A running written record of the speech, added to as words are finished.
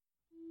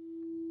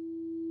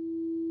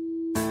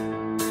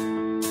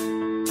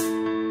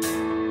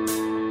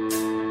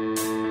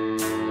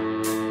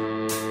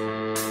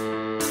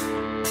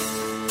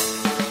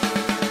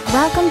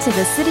to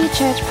the City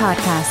Church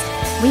podcast.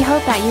 We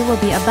hope that you will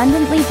be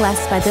abundantly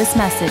blessed by this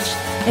message.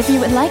 If you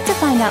would like to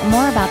find out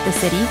more about the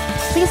city,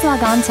 please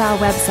log on to our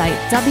website,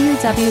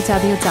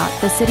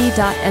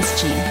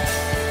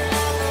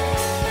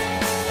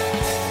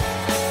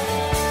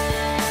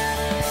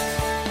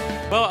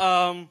 www.thecity.sg.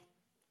 Well,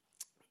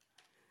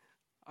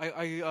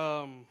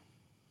 I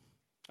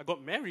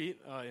got married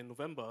in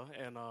November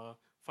and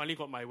finally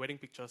got my wedding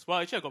pictures. Well,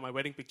 actually, I got my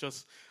wedding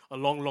pictures a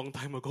long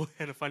time ago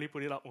and I finally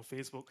put it up on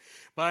Facebook.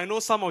 But I know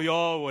some of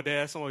y'all were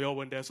there, some of y'all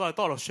weren't there, so I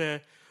thought I'll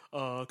share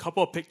a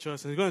couple of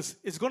pictures. And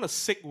it's going to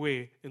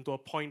segue into a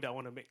point that I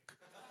want to make.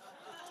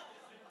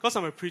 Because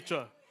I'm a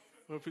preacher.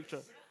 Do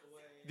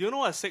you know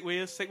what a segue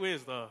is? Segue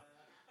is the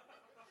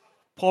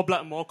pour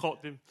blood, more cold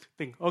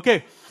thing.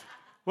 Okay.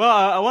 Well,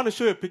 I want to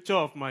show you a picture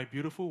of my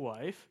beautiful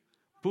wife.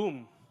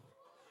 Boom.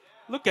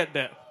 Look at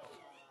that.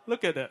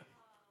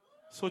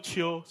 So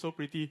chill, so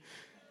pretty.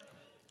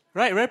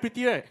 Right, very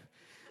pretty, right?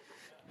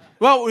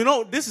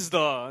 Well, this is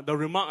the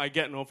remark I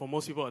get from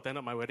most people who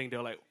attended my wedding.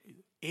 They're like,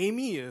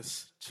 Amy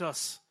is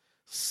just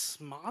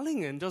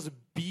smiling and just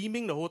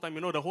beaming the whole time.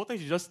 The whole time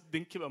she just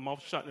didn't keep her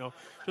mouth shut,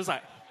 Just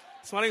like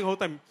smiling the whole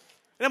time. And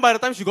then by the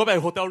time she got back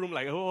to the hotel room,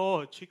 like,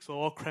 her cheeks were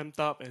all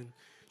cramped up. And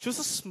she was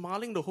just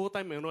smiling the whole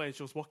time, and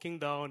she was walking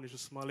down and she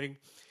was smiling.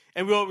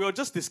 And we were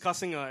just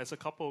discussing as a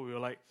couple, we were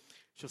like,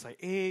 she was like,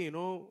 hey,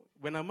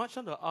 when I march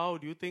down the aisle,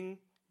 do you think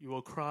you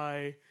will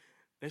cry?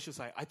 Then she was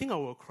like, I think I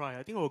will cry.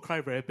 I think I will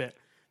cry very bad.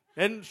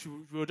 Then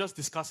we were just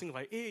discussing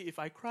like, hey, if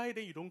I cry,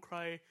 then you don't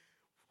cry.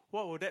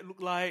 What will that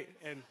look like?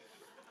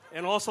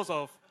 And all sorts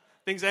of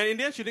things. And in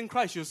the end, she didn't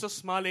cry. She was just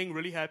smiling,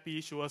 really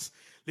happy. She was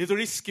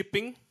literally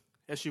skipping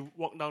as she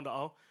walked down the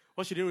aisle.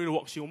 Well, she didn't really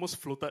walk. She almost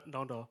floated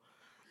down the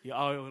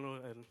aisle.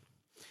 And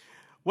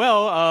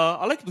well,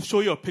 I'd like to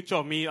show you a picture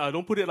of me.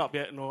 Don't put it up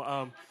yet.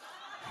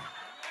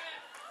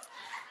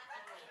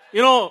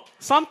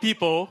 Some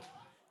people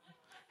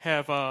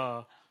have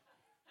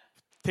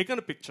taken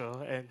a picture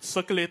and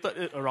circulated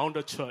it around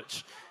the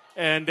church,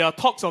 and there are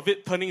talks of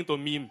it turning into a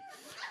meme.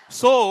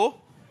 So,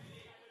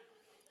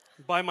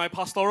 by my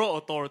pastoral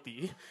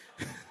authority,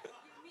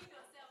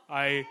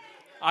 I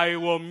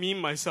will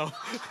meme myself.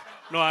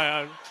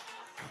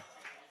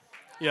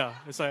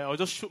 It's like I'll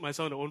just shoot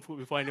myself in the own foot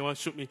before anyone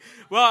shoot me.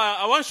 Well,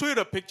 I want to show you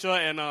the picture,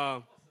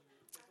 and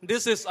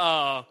this is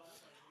how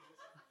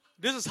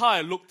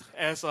I looked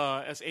as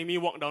Amy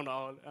walked down the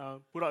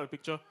aisle. Put out the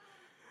picture.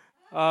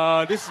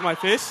 This is my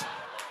face.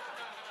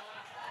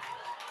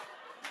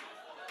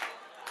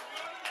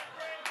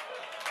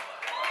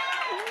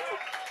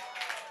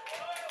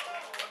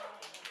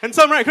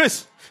 Handsome, right,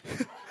 Chris?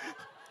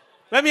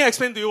 Let me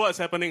explain to you what's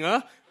happening.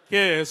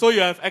 Okay, so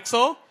you have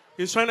Axel.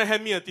 He's trying to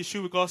hand me a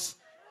tissue because,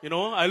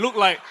 I look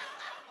like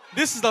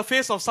this is the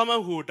face of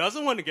someone who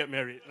doesn't want to get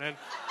married.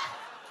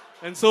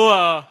 And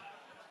so,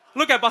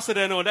 look at Pastor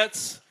Daniel.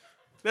 That's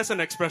an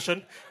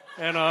expression.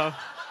 And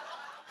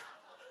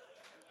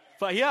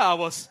but yeah, I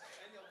was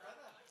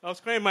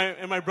crying.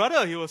 And my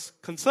brother, he was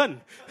concerned.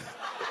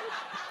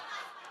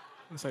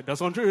 I was like,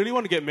 does Andre really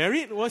want to get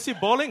married? Why is he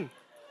bawling? Why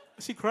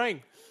is he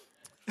crying?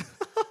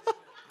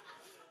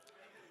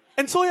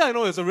 And so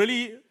it's a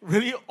really,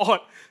 really odd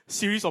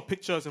series of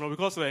pictures,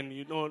 because when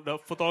the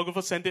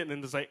photographer sent it,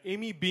 and there's like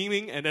Amy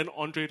beaming, and then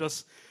Andre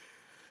just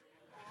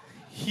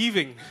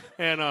heaving,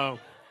 and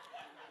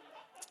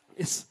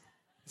it's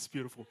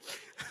beautiful.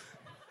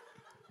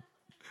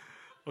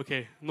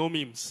 Okay, no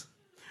memes.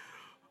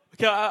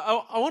 Okay,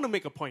 I want to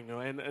make a point,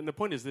 and the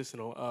point is this,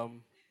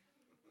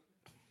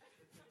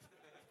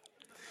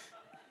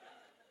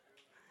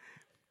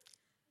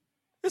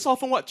 it's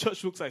often what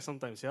church looks like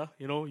sometimes, yeah?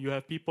 You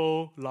have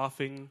people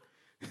laughing,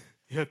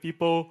 you have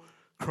people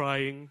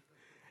crying,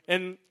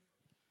 and,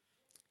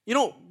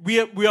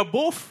 we are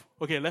both...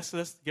 Okay, let's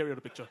get rid of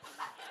the picture.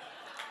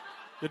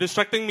 You're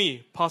distracting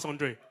me. Pass,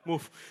 Andre.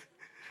 Move.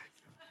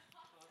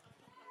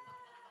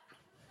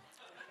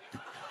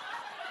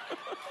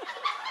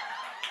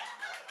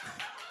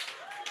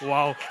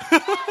 Wow.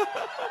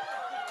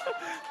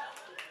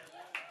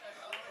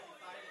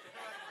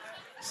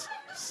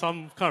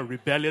 Some kind of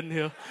rebellion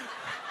here.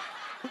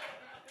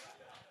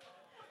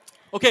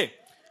 Okay,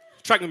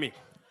 track with me.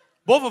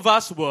 Both of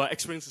us were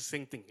experiencing the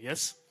same thing,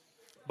 yes?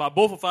 But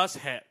both of us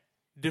had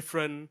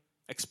different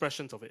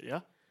expressions of it,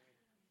 yeah?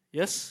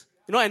 Yes?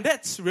 And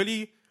that's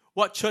really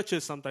what church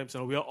is sometimes.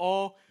 We are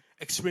all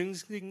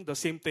experiencing the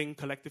same thing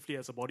collectively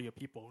as a body of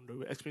people.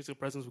 We're experiencing the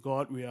presence of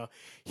God. We are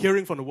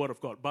hearing from the Word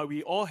of God. But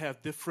we all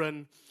have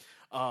different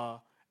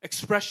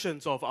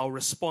expressions of our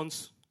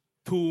response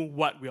to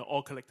what we are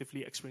all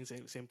collectively experiencing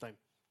at the same time.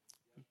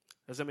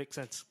 Does that make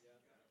sense?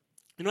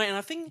 And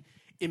I think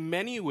in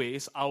many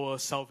ways, our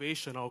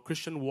salvation, our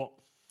Christian walk,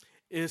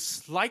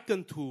 is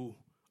likened to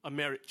a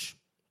marriage.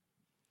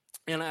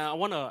 And I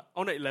want to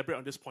elaborate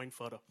on this point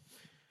further.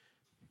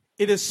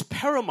 It is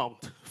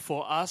paramount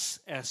for us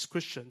as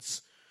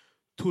Christians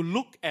to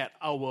look at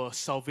our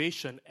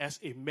salvation as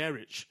a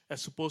marriage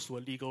as opposed to a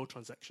legal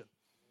transaction.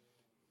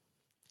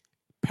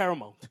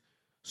 Paramount.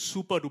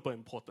 Super duper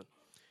important.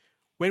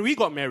 When we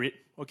got married,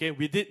 okay,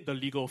 we did the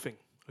legal thing.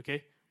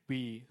 okay,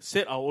 we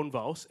said our own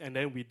vows, and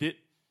then we did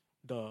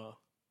the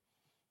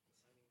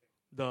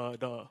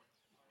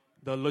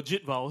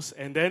legit vows,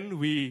 and then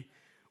we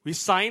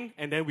signed,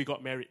 and then we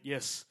got married.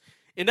 Yes.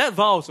 In that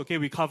vows, okay,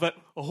 we covered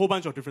a whole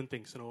bunch of different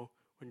things,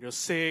 when you're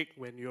sick,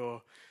 when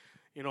you're,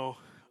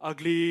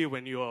 ugly,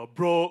 when you're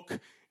broke,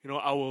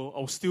 I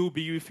will still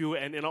be with you.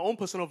 And in our own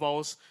personal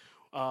vows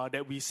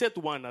that we said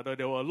to one another,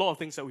 there were a lot of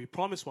things that we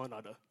promised one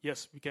another.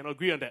 Yes, we can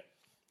agree on that.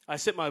 I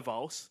said my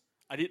vows,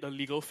 I did the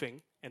legal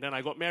thing, and then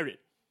I got married.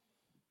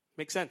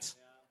 Makes sense?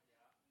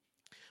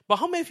 But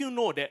how many of you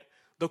know that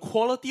the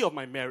quality of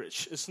my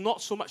marriage is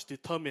not so much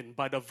determined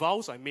by the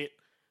vows I made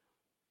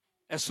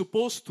as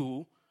opposed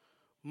to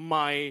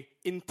my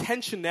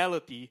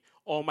intentionality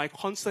or my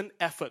constant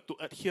effort to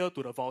adhere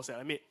to the vows that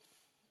I made?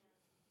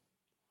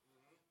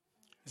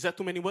 Is that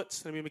too many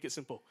words? Let me make it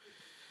simple.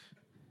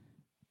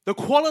 The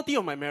quality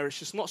of my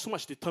marriage is not so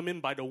much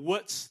determined by the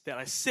words that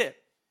I said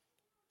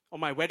on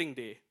my wedding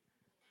day,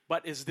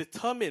 but is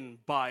determined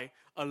by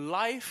a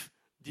life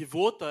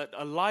devoted,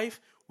 a life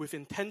with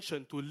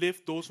intention to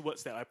live those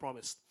words that I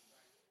promised.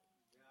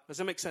 Does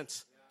that make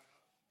sense?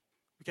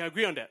 We can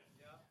agree on that.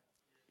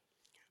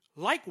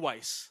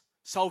 Likewise,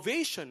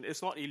 salvation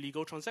is not a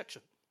legal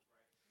transaction.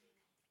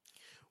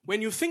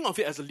 When you think of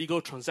it as a legal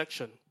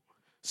transaction,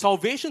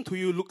 salvation to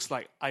you looks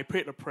like I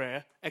prayed a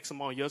prayer X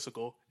amount of years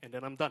ago and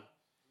then I'm done.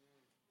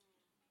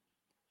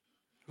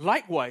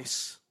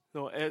 Likewise,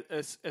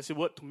 as a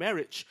word to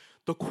marriage,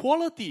 the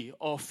quality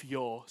of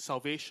your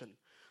salvation,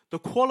 the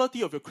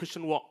quality of your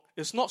Christian walk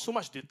is not so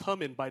much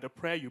determined by the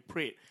prayer you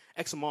prayed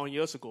X amount of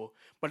years ago,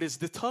 but it's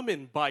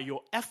determined by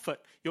your effort,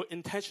 your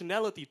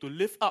intentionality to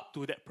live up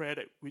to that prayer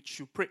which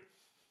you prayed.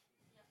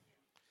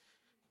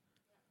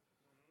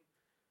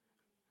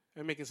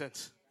 Am I making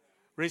sense?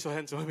 Raise your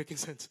hands. Am I making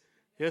sense?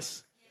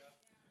 Yes?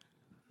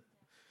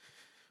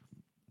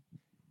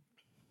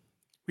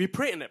 We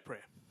pray in that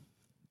prayer.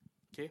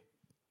 Okay?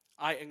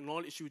 I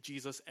acknowledge you,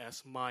 Jesus,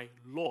 as my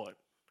Lord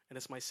and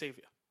as my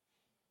Savior.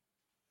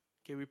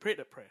 Okay, we prayed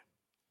that prayer.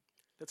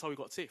 That's how we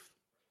got saved.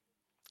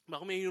 But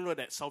how many of you know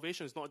that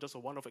salvation is not just a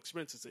one-off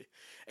experience? It's an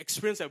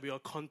experience that we are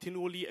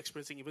continually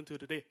experiencing even to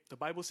today. The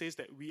Bible says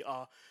that we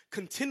are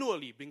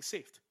continually being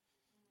saved.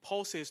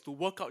 Paul says to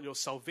work out your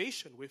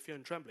salvation with fear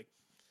and trembling.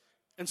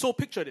 And so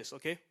picture this,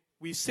 okay?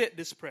 We said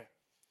this prayer.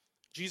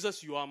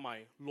 Jesus, you are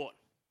my Lord.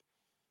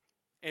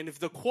 And if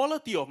the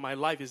quality of my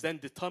life is then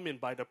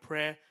determined by the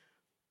prayer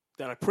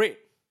that I prayed,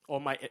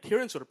 or my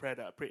adherence to the prayer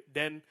that I prayed,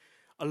 then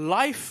a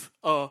life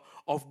of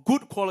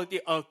good quality,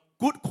 a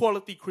good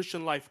quality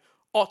Christian life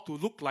ought to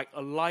look like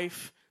a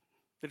life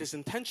that is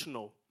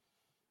intentional,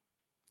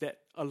 that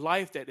a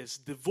life that is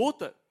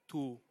devoted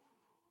to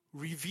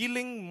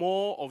revealing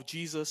more of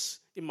Jesus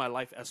in my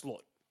life as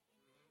Lord.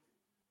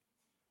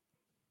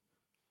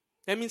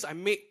 That means I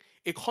make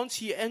a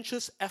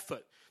conscientious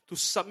effort to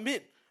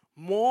submit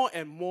more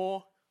and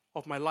more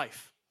of my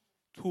life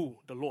to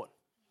the Lord.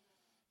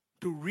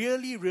 To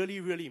really, really,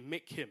 really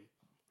make Him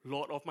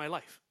Lord of my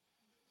life.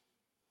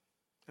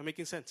 Am I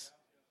making sense?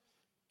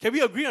 Can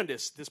we agree on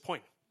this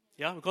point?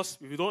 Yeah, because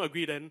if we don't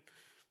agree, then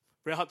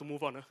very hard to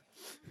move on. Huh?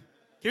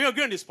 Can we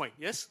agree on this point?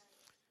 Yes?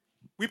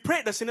 We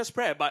prayed the sinner's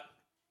prayer, but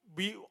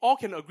we all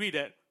can agree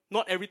that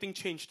not everything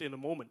changed in a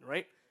moment,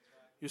 right?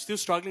 You're still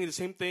struggling with the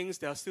same things.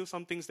 There are still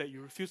some things that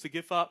you refuse to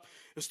give up.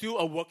 You're still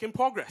a work in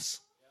progress,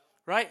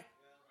 right?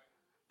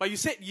 But you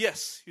said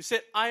yes. You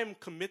said, I am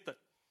committed.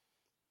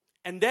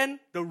 And then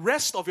the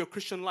rest of your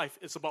Christian life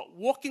is about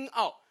walking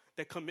out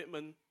that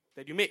commitment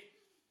that you made.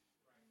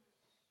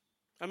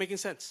 Am I making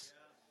sense?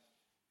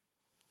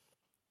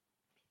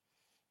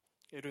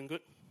 You're doing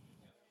good?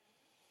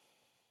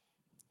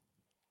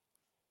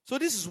 So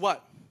this is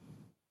what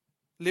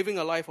living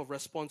a life of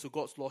response to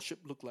God's lordship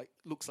looks like.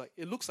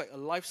 It looks like a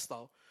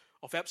lifestyle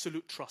of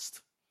absolute trust.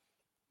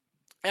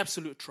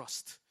 Absolute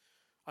trust.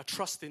 I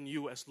trust in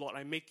you as Lord.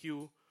 I make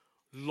you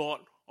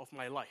Lord of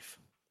my life.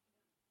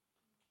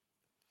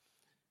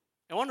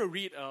 I want to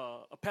read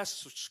a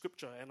passage of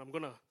scripture, and I'm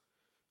going to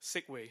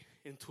segue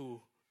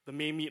into the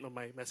main meat of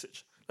my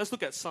message. Let's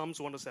look at Psalms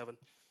 107. It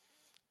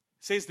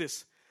says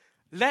this,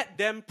 let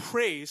them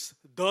praise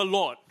the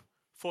Lord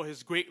for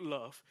His great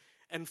love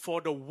and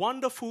for the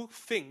wonderful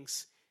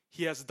things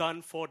He has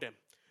done for them.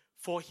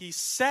 For He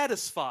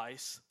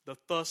satisfies the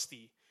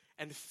thirsty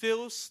and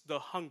fills the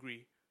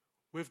hungry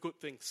with good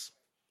things.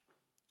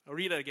 I'll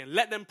read that again.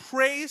 Let them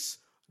praise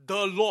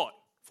the Lord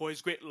for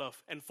His great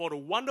love and for the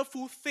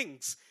wonderful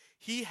things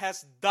He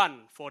has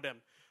done for them.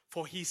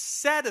 For He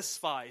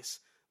satisfies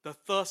the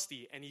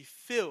thirsty and He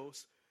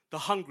fills the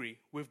hungry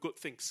with good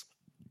things.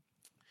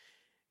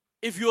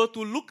 If you were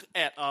to look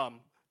at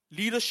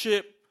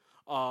leadership,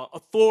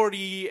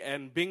 authority,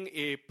 and being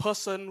a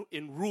person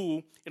in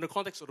rule in the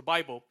context of the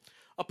Bible,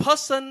 a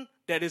person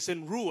that is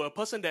in rule, a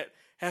person that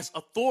has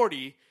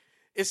authority,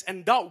 is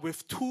endowed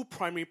with two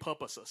primary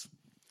purposes.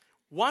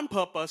 One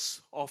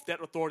purpose of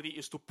that authority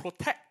is to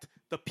protect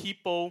the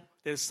people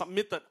that is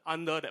submitted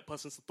under that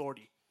person's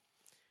authority.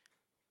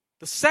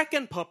 The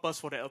second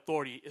purpose for that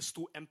authority is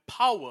to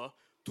empower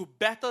to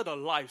better the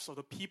lives of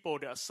the people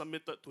that are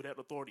submitted to that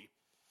authority.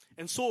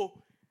 And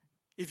so,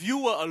 if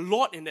you were a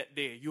lord in that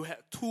day, you had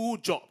two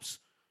jobs.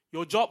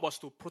 Your job was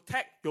to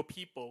protect your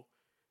people.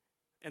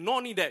 And not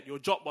only that, your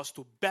job was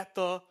to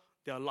better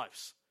their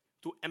lives,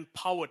 to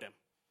empower them.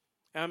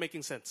 Am I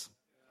making sense?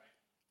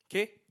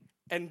 Okay?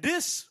 And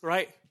this,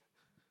 right,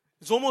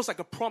 is almost like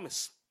a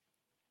promise.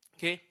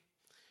 Okay?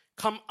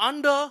 Come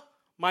under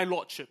my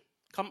lordship.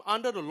 Come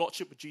under the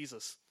lordship of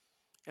Jesus.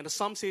 And the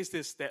psalm says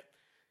this, that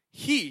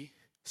he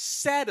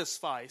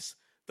satisfies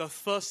the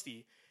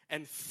thirsty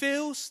and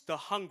fills the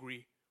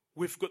hungry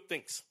with good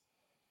things.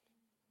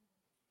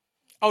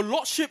 Our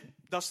lordship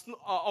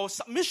our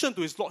submission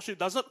to his lordship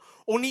doesn't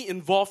only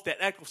involve that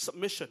act of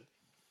submission,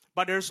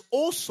 but there's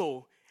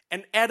also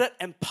an added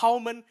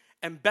empowerment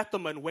and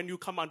betterment when you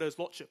come under his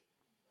lordship.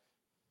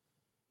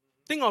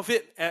 Think of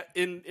it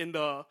in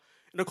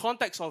the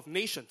context of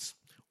nations.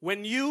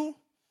 When you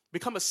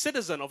become a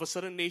citizen of a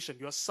certain nation,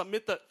 you are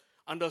submitted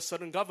under a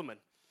certain government.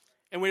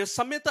 And when you're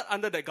submitted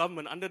under that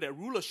government, under that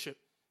rulership,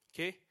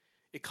 okay,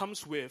 it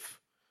comes with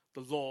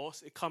the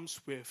laws, it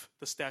comes with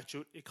the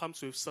statute, it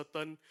comes with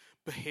certain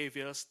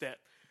behaviors that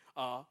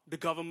the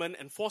government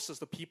enforces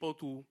the people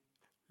to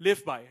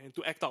live by and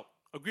to act out.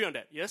 Agree on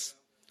that, yes?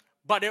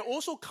 But there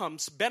also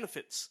comes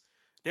benefits.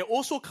 There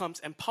also comes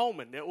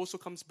empowerment. There also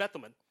comes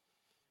betterment.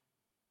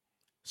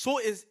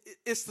 So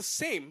it's the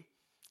same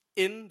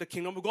in the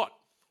kingdom of God.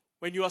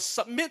 When you are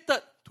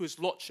submitted to his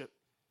lordship,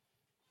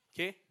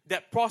 okay,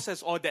 that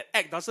process or that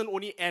act doesn't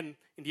only end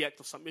in the act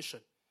of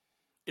submission.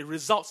 It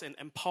results in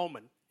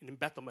empowerment, in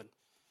betterment.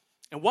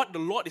 And what the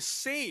Lord is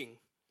saying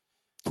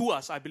to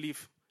us, I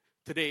believe,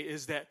 today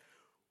is that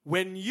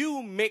when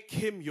you make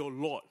him your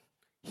Lord,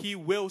 he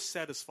will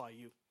satisfy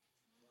you.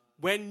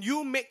 When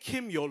you make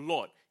him your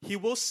Lord, he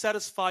will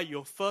satisfy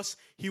your thirst.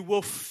 He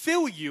will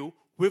fill you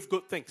with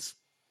good things.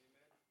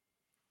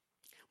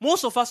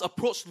 Most of us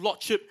approach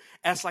lordship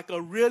as like a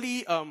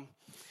really,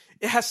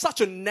 it has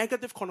such a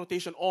negative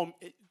connotation.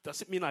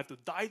 Does it mean I have to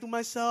die to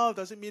myself?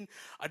 Does it mean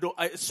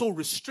it's so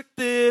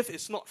restrictive?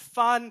 It's not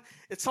fun.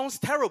 It sounds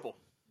terrible.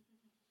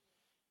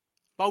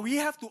 But we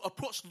have to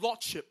approach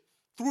lordship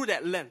through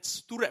that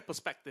lens, through that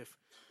perspective.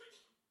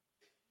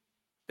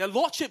 That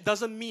lordship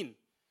doesn't mean,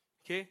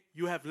 okay,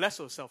 you have less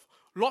of yourself.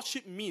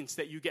 Lordship means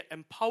that you get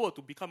empowered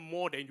to become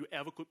more than you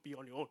ever could be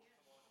on your own.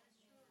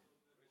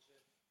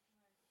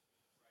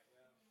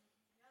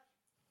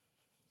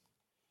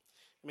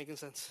 Making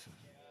sense?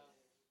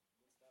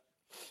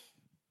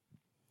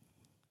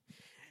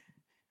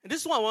 And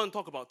this is what I want to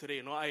talk about today.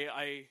 You know,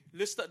 I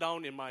listed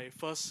down in my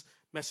first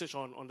message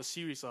on the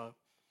series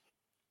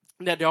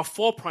that there are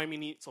 4 primary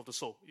needs of the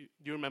soul. Do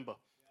you remember?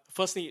 The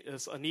first need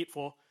is a need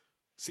for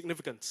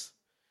significance.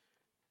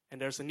 And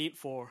there's a need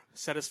for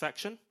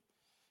satisfaction,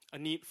 a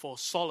need for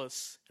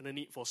solace, and a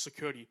need for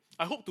security.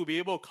 I hope to be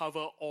able to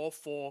cover all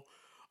 4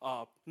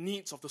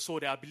 needs of the soul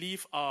that I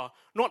believe are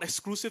not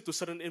exclusive to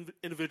certain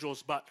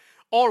individuals, but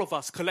all of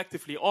us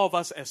collectively, all of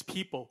us as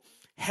people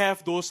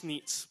have those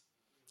needs.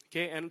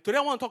 Okay, and today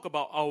I want to talk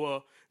about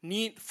our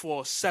need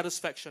for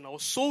satisfaction, our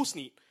soul's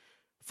need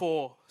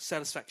for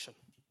satisfaction.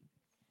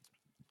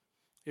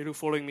 Are you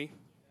following me?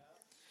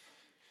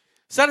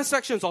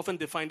 Satisfaction is often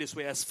defined this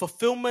way as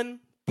fulfillment,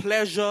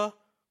 pleasure,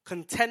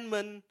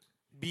 contentment,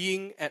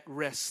 being at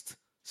rest,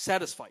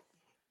 satisfied.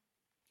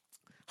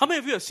 How many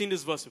of you have seen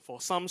this verse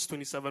before? Psalms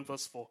 27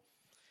 verse 4.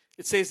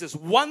 It says this,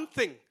 one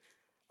thing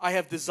I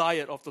have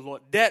desired of the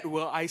Lord, that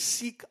will I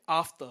seek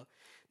after,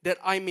 that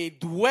I may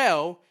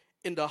dwell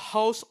in the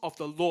house of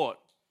the Lord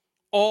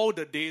all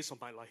the days of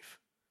my life.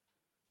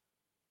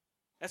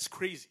 That's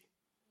crazy.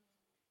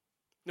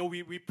 You know,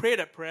 we pray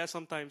that prayer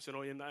sometimes, you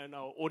know, in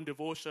our own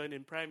devotion,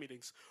 in prayer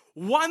meetings.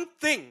 One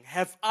thing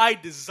have I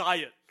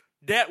desired,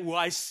 that will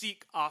I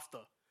seek after,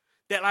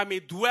 that I may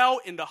dwell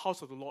in the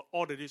house of the Lord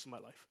all the days of my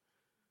life.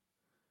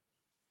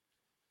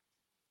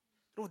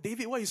 No,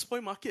 David, why you spoil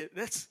market?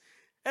 That's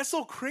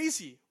so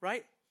crazy,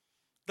 right?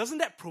 Doesn't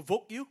that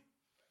provoke you?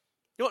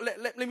 You know,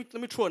 let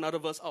me throw another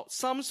verse out.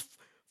 Psalms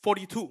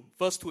 42,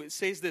 verse 2, it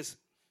says this.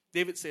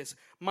 David says,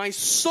 my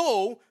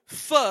soul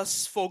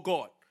thirsts for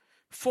God,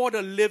 for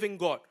the living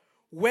God.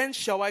 When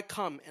shall I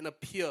come and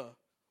appear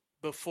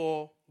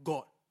before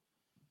God?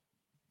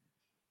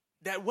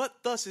 That word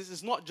thirst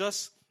is not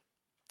just,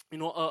 you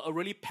know, a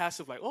really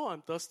passive, like, oh,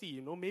 I'm thirsty,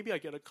 you know, maybe I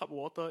get a cup of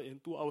water in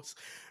 2 hours.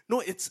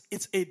 No, it's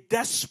a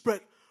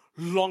desperate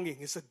longing.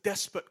 It's a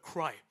desperate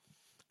cry.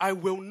 I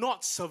will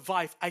not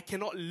survive. I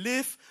cannot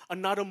live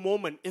another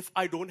moment if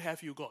I don't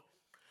have you, God.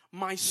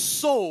 My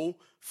soul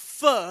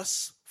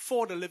thirsts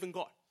for the living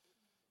God.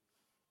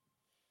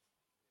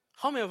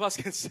 How many of us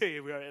can say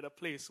we are at a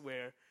place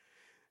where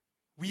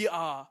we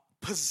are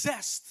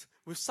possessed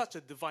with such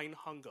a divine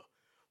hunger,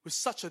 with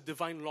such a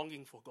divine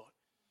longing for God?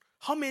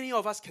 How many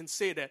of us can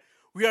say that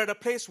we are at a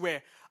place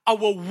where our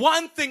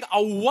one thing,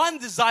 our one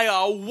desire,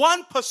 our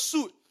one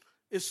pursuit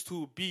is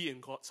to be in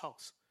God's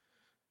house?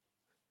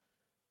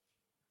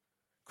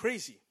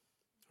 Crazy,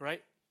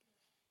 right?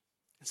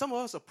 And some of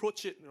us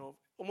approach it, you know,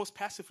 almost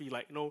passively,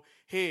 like,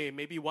 hey,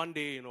 maybe one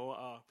day,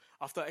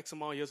 after X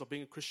amount of years of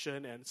being a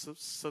Christian and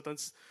certain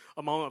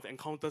amount of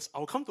encounters,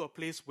 I'll come to a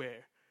place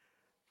where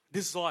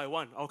this is all I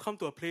want. I'll come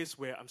to a place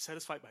where I'm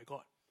satisfied by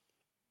God.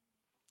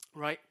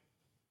 Right?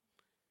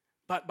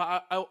 But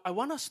I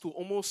want us to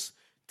almost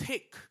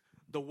take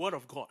the word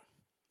of God,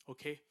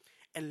 okay,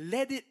 and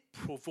let it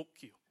provoke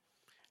you.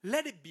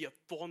 Let it be a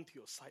thorn to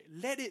your side.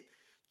 Let it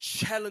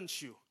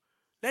challenge you.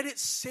 Let it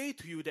say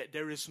to you that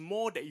there is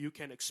more that you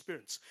can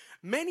experience.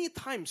 Many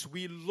times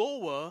we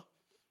lower,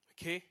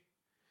 okay,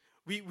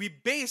 we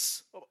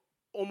base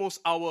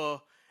almost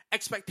our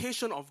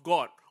expectation of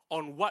God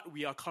on what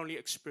we are currently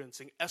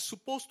experiencing, as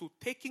opposed to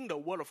taking the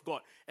word of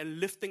God and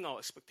lifting our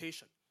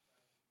expectation.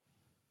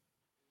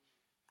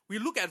 We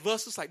look at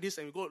verses like this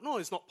and we go, no,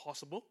 it's not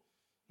possible.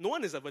 No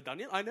one has ever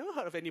done it. I never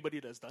heard of anybody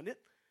that's done it.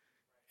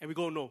 And we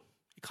go, no,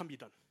 it can't be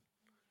done.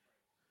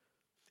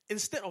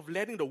 Instead of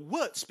letting the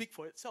word speak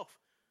for itself.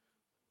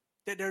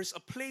 That there is a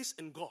place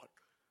in God.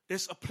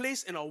 There's a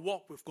place in our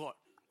walk with God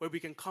where we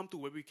can come to,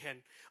 where we can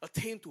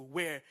attain to,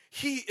 where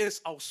He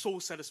is our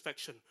soul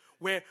satisfaction.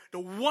 Where the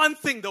one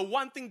thing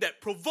that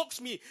provokes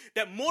me,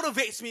 that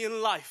motivates me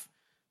in life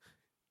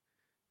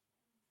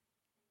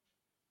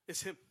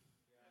is Him.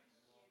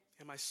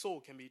 And my soul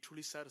can be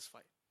truly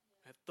satisfied.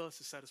 My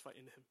thirst is satisfied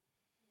in Him.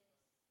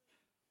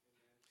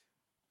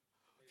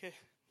 Okay.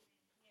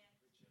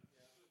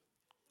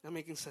 That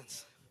making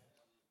sense?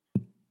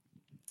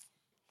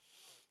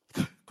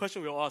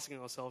 Question we're all asking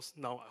ourselves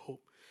now, I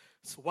hope.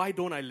 So why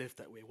don't I live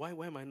that way? Why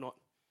am I not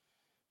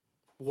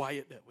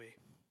wired that way,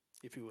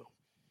 if you will?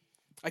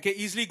 I can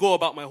easily go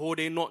about my whole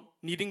day not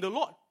needing the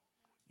Lord.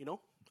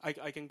 I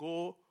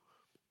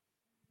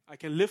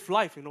can live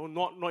life,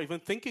 not even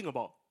thinking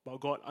about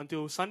God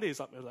until Sunday is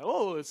up. I was like,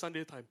 oh, it's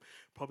Sunday time.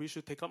 Probably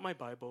should take up my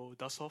Bible,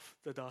 dust off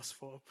the dust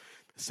for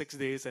 6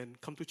 days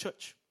and come to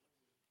church.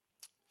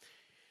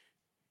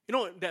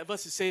 That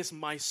verse, it says,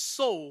 my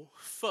soul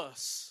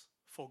thirsts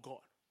for God,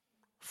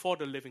 for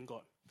the living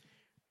God.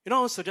 I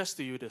want to suggest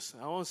to you this.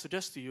 I want to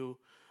suggest to you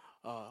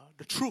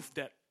the truth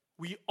that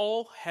we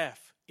all have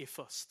a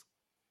thirst.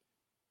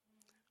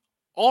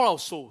 All our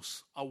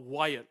souls are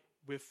wired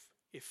with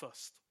a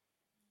thirst.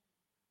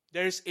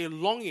 There is a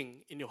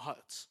longing in your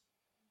hearts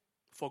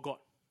for God.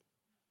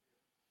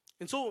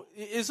 And so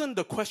it isn't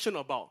the question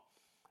about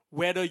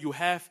whether you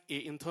have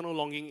an internal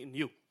longing in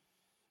you.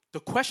 The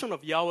question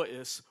of the hour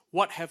is,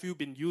 what have you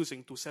been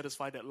using to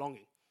satisfy that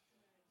longing?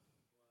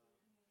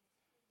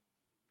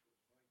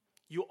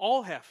 You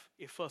all have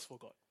a thirst for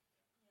God.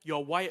 You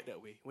are wired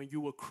that way. When you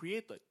were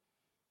created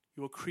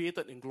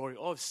in glory.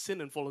 All have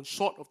sinned and fallen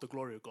short of the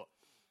glory of God.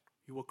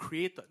 You were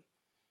created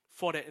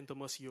for that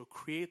intimacy. You were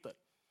created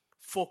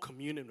for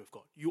communion with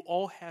God. You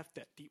all have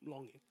that deep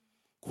longing.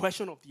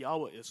 Question of the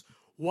hour is,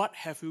 what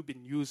have you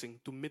been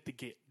using to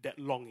mitigate that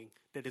longing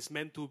that is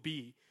meant to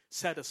be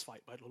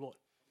satisfied by the Lord?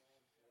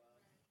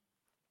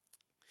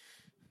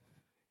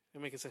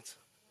 That making sense?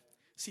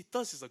 See,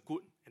 thirst is a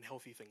good and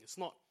healthy thing. It's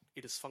not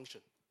a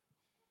dysfunction.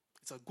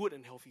 It's a good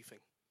and healthy thing.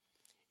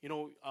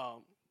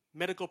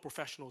 Medical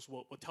professionals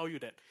will tell you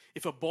that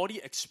if a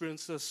body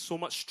experiences so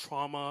much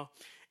trauma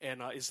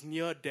and is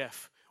near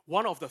death,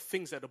 one of the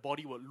things that the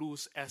body will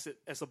lose as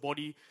the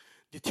body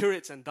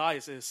deteriorates and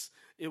dies is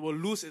it will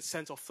lose its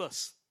sense of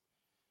thirst.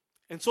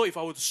 And so if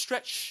I were to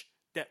stretch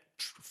that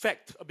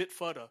fact a bit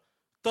further,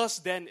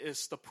 thirst then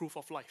is the proof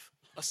of life.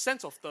 A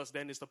sense of thirst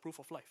then is the proof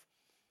of life.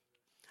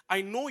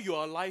 I know you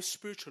are alive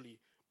spiritually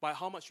by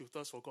how much you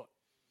thirst for God.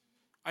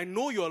 I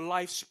know you're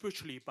alive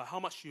spiritually by how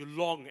much you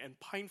long and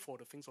pine for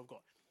the things of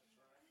God.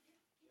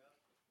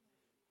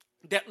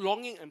 That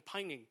longing and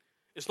pining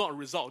is not a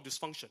result of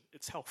dysfunction,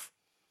 it's health.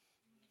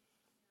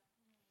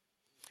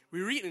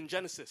 We read in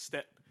Genesis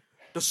that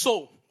the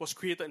soul was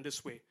created in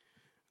this way.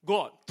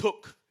 God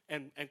took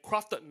and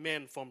crafted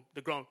man from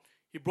the ground.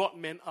 He brought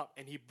man up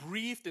and He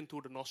breathed into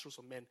the nostrils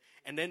of man.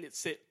 And then it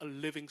said a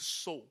living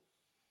soul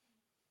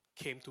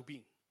came to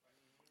being.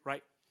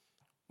 Right?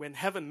 When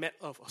heaven met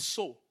earth, a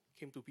soul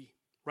came to be.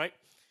 Right?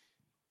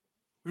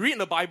 We read in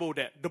the Bible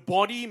that the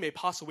body may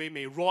pass away,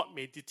 may rot,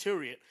 may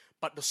deteriorate,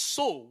 but the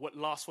soul would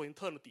last for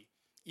eternity,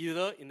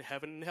 either in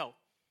heaven and hell.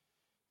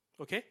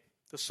 Okay?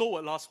 The soul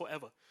would last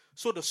forever.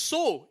 So the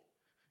soul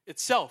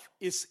itself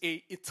is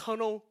an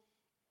eternal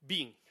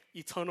being,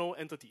 eternal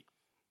entity.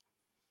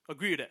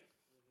 Agree with that?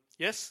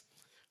 Yes?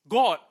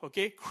 God,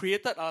 okay,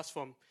 created us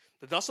from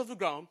the dust of the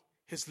ground,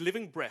 His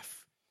living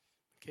breath,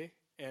 okay,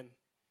 and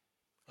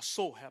a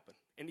soul happened.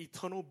 An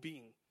eternal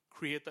being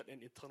created an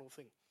eternal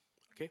thing.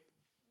 Okay?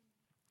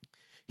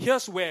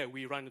 Here's where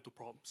we run into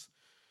problems.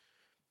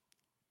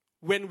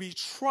 When we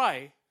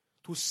try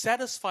to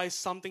satisfy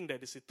something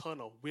that is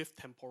eternal with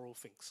temporal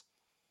things.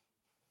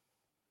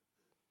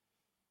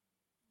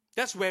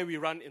 That's where we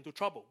run into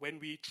trouble. When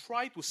we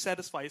try to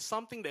satisfy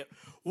something that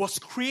was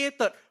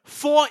created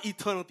for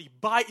eternity,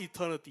 by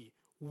eternity,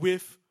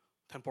 with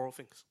temporal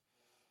things.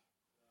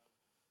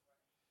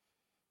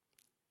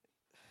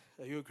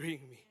 Are you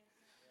agreeing with me?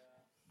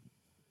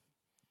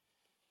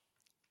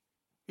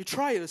 We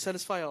try to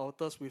satisfy our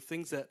thirst with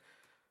things that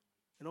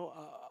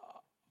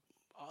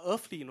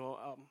earthly,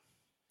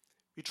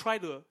 we try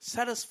to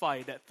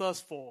satisfy that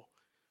thirst for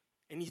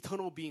an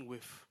eternal being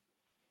with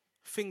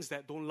things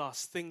that don't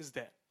last, things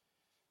that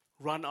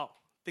run out,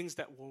 things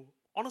that will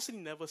honestly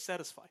never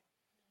satisfy.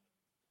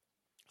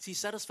 See,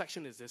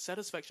 satisfaction is this.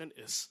 Satisfaction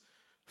is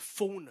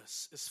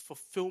fullness, is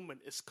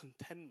fulfillment, is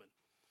contentment.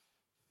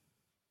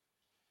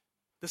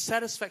 The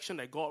satisfaction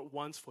that God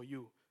wants for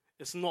you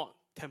is not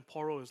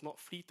temporal, is not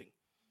fleeting.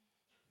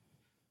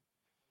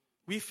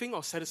 We think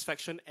of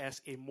satisfaction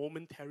as a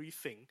momentary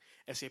thing,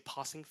 as a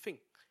passing thing.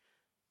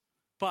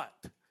 But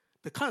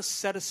the kind of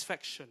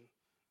satisfaction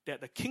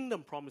that the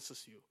kingdom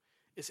promises you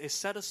is a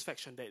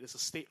satisfaction that is a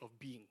state of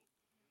being.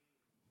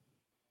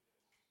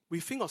 We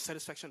think of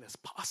satisfaction as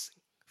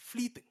passing,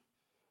 fleeting,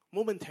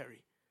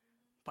 momentary.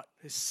 But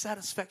his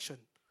satisfaction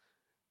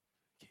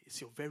is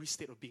your very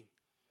state of being.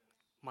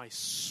 My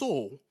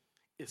soul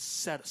is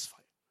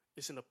satisfied.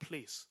 It's in a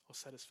place of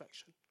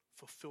satisfaction,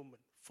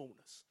 fulfillment,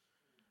 fullness.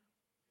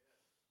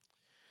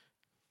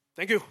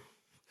 Thank you.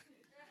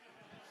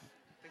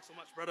 Thanks so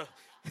much, brother.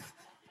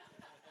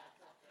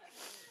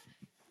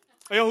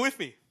 Are you all with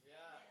me?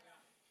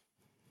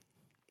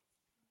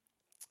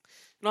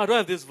 Now, I don't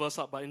have this verse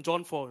up, but in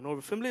John 4,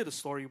 we're familiar with the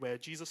story where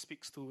Jesus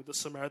speaks to the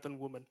Samaritan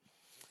woman.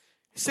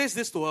 He says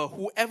this to her,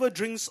 whoever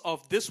drinks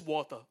of this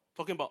water,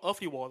 talking about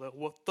earthly water,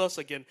 will thirst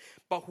again.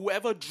 But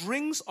whoever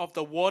drinks of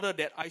the water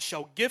that I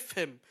shall give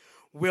him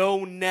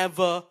will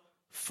never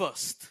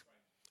thirst.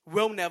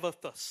 Will never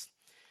thirst.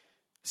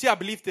 See, I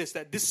believe this,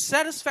 that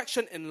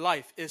dissatisfaction in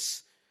life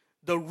is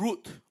the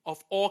root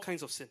of all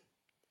kinds of sin.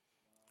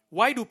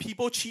 Why do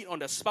people cheat on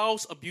their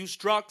spouse, abuse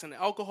drugs and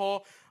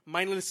alcohol,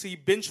 mindlessly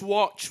binge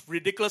watch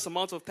ridiculous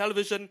amounts of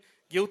television,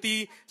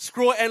 guilty,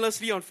 scroll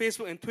endlessly on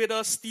Facebook and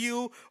Twitter,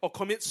 steal or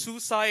commit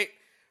suicide?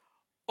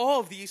 All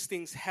of these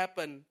things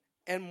happen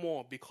and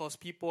more because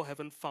people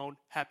haven't found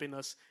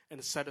happiness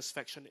and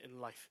satisfaction in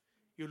life.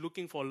 You're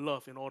looking for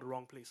love in all the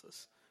wrong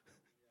places.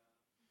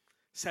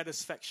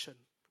 Satisfaction,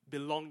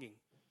 belonging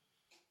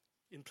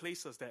in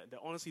places that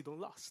honestly don't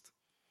last.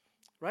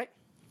 Right?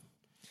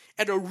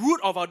 At the root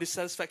of our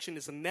dissatisfaction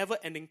is a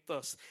never-ending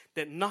thirst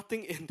that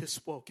nothing in this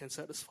world can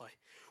satisfy.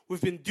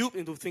 We've been duped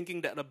into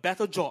thinking that a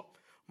better job,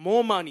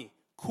 more money,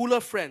 cooler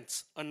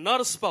friends,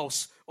 another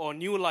spouse, or a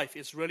new life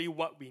is really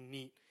what we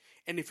need.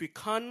 And if we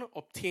can't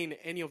obtain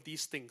any of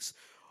these things,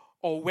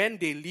 or when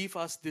they leave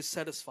us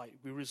dissatisfied,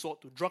 we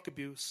resort to drug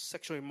abuse,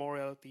 sexual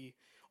immorality,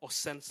 or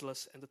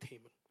senseless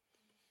entertainment.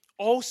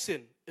 All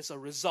sin is a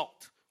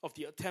result of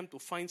the attempt to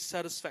find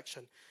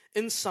satisfaction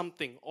in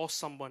something or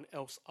someone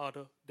else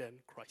other than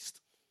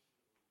Christ.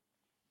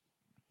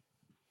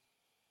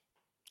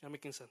 Am I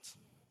making sense?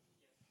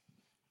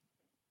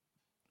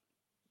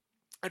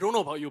 I don't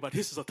know about you, but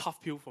this is a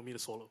tough pill for me to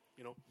swallow,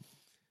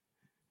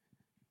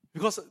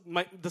 Because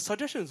the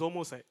suggestion is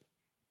almost like,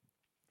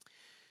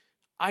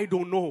 I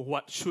don't know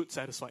what should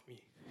satisfy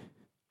me.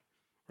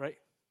 Right?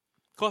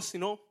 Because,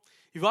 if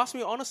you ask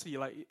me honestly,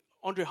 like,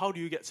 Andre, how do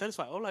you get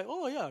satisfied? I'm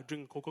like,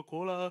 drink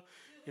Coca-Cola,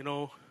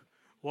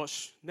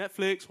 watch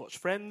Netflix, watch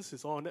Friends,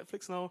 it's all on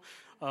Netflix now.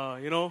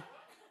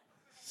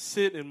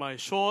 Sit in my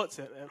shorts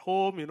at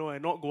home,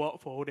 and not go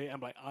out for a whole day.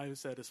 I'm like, I'm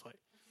satisfied.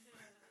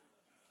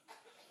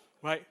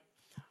 Right?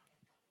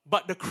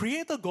 But the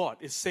Creator God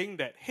is saying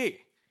that,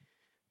 hey,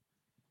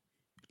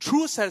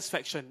 true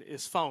satisfaction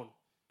is found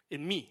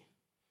in me,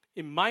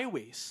 in my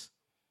ways.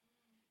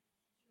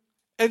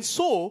 And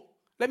so,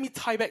 let me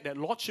tie back that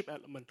Lordship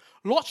element.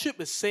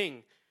 Lordship is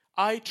saying,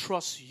 I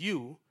trust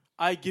you,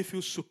 I give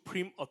you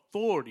supreme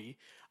authority,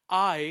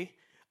 I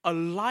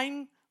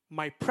align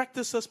my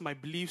practices, my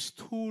beliefs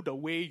to the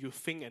way you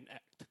think and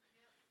act.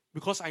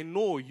 Because I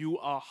know you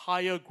are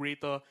higher,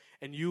 greater,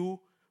 and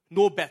you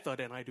know better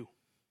than I do.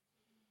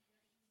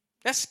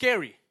 That's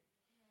scary.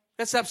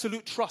 That's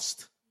absolute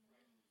trust.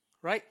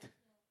 Right?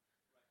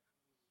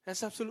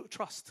 That's absolute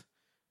trust.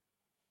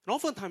 And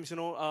oftentimes,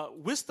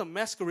 wisdom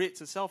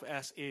masquerades itself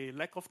as a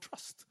lack of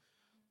trust.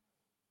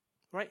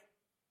 Right?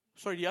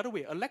 Sorry, the other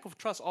way. A lack of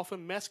trust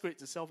often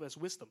masquerades itself as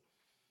wisdom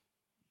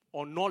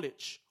or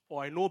knowledge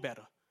or I know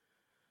better.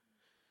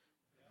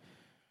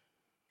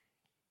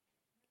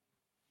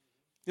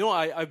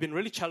 I've been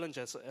really challenged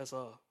as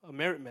a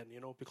married man,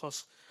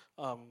 because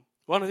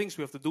one of the things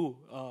we have to do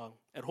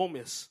at home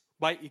is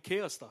buy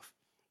IKEA stuff.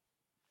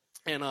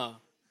 And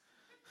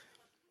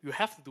you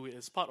have to do it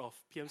as part of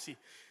PMC.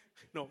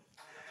 No.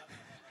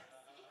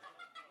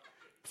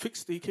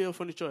 Fix the IKEA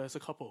furniture as a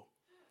couple.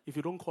 If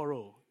you don't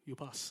quarrel, you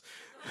pass.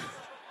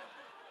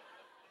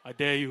 I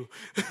dare you.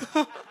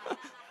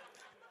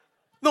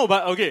 No,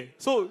 but okay.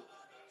 So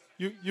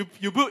you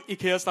build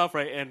IKEA stuff,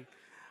 right?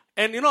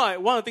 And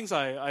one of the things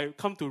I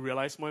come to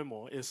realize more and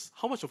more is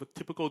how much of a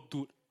typical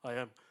dude I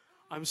am.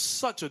 I'm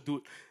such a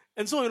dude.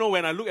 And so,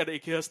 when I look at the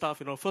IKEA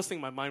stuff, first thing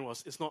in my mind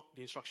was, it's not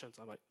the instructions.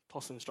 I'm like,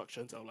 toss the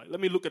instructions. I'm like, let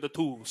me look at the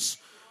tools.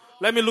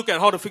 Let me look at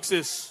how to fix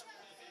this.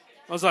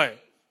 I was like,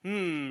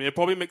 it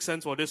probably makes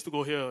sense for this to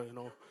go here,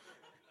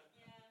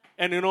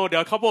 And, there are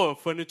a couple of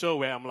furniture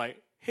where I'm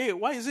like, hey,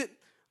 why is it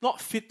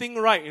not fitting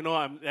right?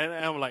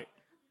 I'm like,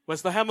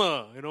 Where's the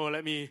hammer?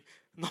 Let me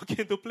knock it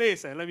into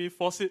place and let me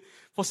force it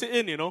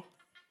in,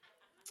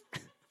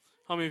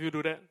 How many of you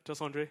do that?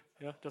 Just Andre?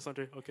 Yeah, just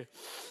Andre. Okay.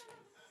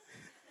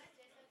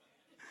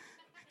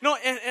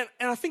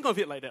 And I think of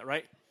it like that,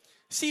 right?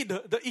 See, the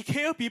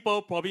IKEA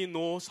people probably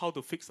knows how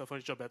to fix the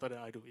furniture better than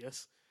I do,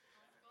 yes?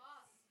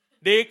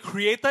 They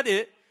created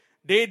it,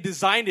 they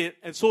designed it,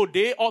 and so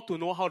they ought to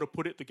know how to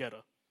put it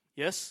together,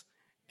 yes?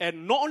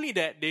 And not only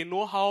that, they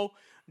know how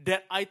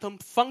that item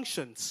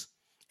functions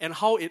and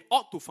how it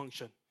ought to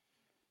function,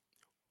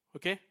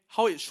 okay?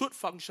 How it should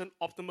function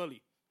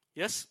optimally,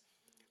 yes?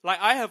 Like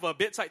I have a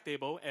bedside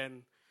table,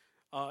 and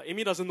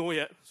Amy doesn't know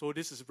yet, so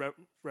this is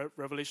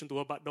revelation to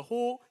her, but the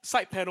whole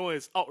side panel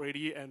is out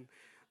already, and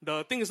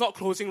the thing is not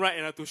closing right,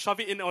 and I have to shove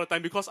it in all the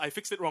time because I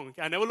fixed it wrong.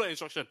 Okay? I never looked at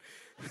instruction.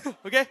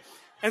 Okay?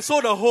 And so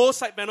the whole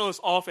side panel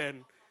is off,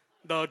 and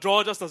the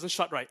drawer just doesn't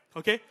shut right.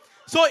 Okay?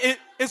 So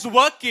it's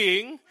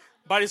working,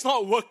 but it's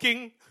not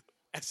working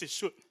as it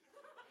should.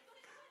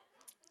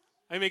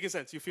 Are you making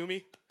sense? You feel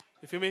me?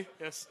 You feel me?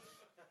 Yes.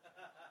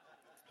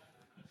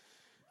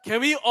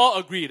 Can we all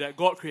agree that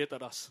God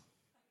created us?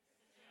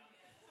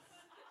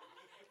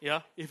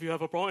 Yeah? If you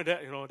have a problem with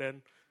that,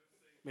 then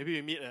maybe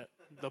we meet at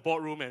the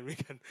boardroom and we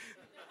can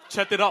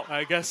chat it out,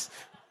 I guess.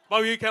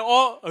 But we can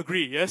all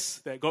agree, yes,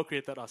 that God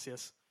created us,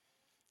 yes.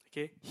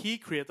 Okay? He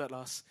created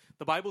us.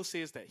 The Bible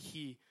says that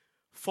He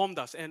formed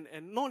us. And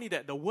not only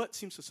that, the word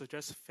seems to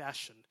suggest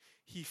fashion.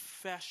 He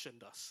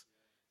fashioned us.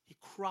 He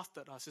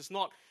crafted us. It's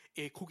not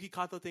a cookie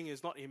cutter thing.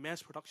 It's not a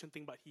mass production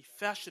thing, but He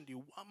fashioned you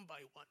one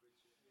by one.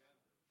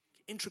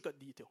 Intricate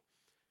detail.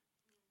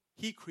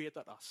 He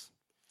created us.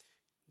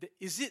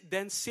 Is it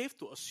then safe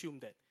to assume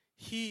that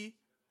He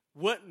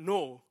would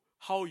know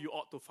how you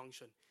ought to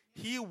function?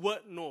 He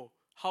would know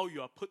how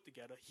you are put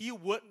together. He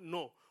would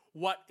know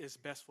what is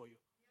best for you.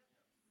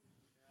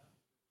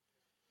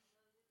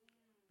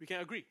 We can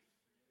agree.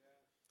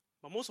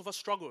 But most of us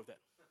struggle with that.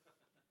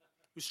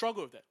 We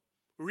struggle with that.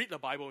 We read the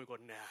Bible and we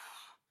go, nah.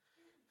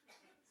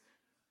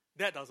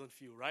 That doesn't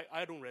feel right.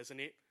 I don't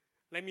resonate.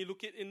 Let me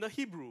look it in the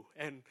Hebrew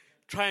and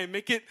try and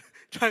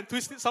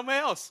twist it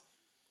somewhere else.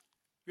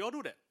 We all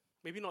do that.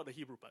 Maybe not the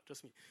Hebrew, but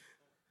just me.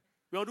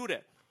 We all do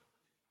that.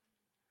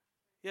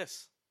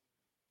 Yes.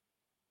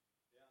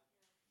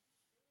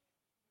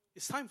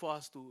 It's time for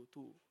us to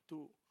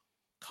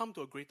come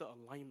to a greater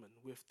alignment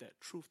with that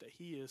truth that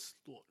He is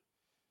Lord.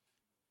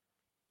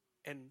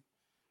 And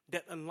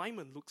that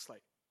alignment looks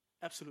like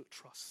absolute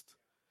trust.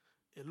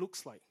 It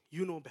looks like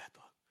you know better.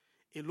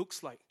 It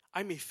looks like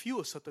I may feel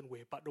a certain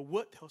way, but the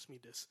word tells me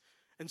this.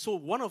 And so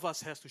one of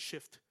us has to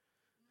shift.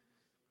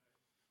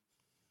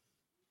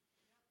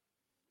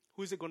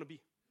 Who is it going to be?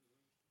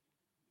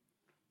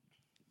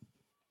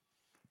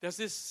 There's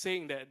this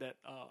saying that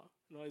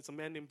it's a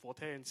man named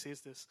Voltaire and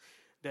says this,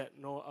 that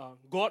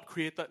God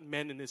created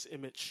man in His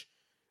image,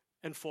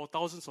 and for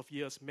thousands of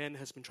years, man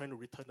has been trying to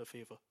return the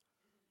favor.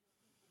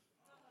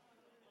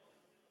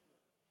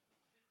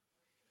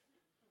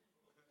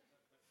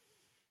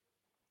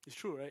 It's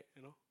true, right?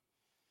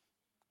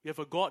 We have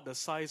a God the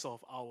size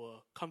of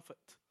our comfort,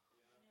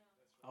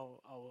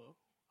 our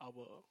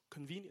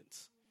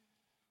convenience.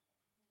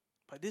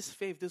 But this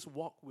faith, this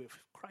walk with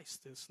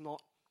Christ is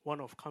not one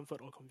of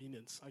comfort or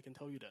convenience. I can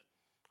tell you that.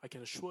 I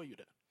can assure you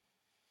that.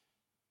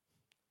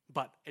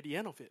 But at the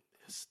end of it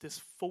is this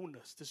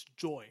fullness, this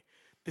joy,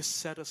 this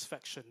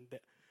satisfaction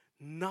that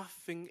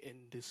nothing in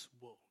this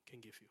world can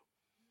give you.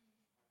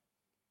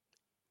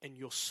 And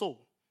your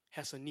soul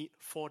has a need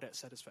for that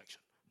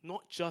satisfaction.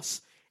 Not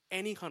just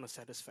any kind of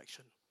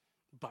satisfaction,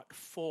 but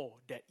for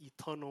that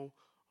eternal,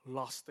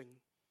 lasting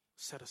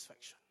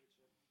satisfaction.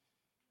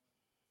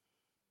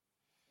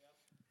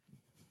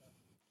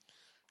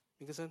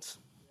 Make sense?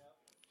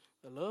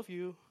 I love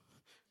you.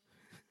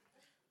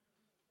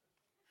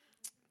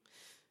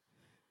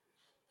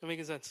 That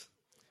making sense?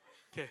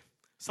 Okay.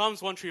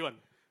 Psalms 131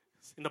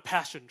 in the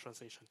Passion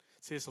Translation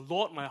says,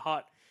 Lord, my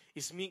heart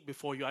is meek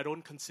before you. I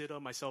don't consider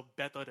myself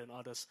better than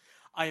others.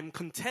 I am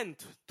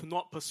content to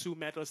not pursue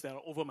matters that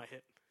are over my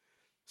head,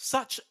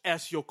 such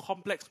as your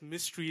complex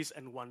mysteries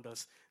and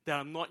wonders that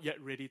I'm not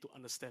yet ready to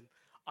understand.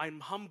 I'm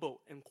humbled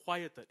and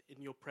quieted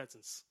in your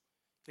presence.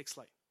 Next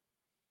slide.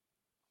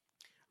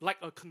 Like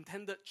a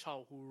contented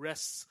child who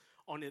rests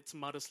on its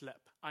mother's lap,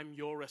 I'm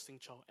your resting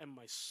child, and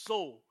my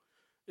soul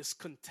is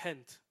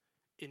content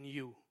in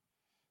you.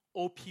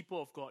 O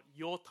people of God,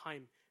 your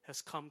time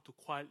has come to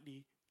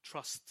quietly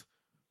trust,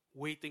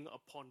 waiting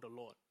upon the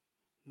Lord,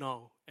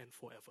 now and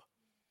forever.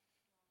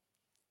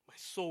 My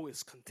soul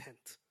is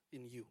content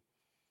in you.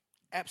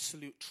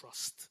 Absolute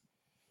trust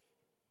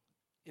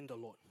in the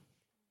Lord.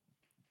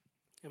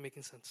 Am I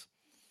making sense?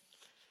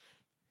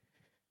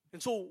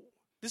 And so,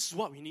 this is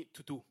what we need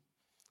to do.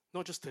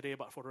 Not just today,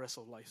 but for the rest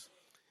of life.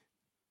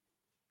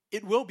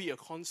 It will be a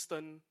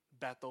constant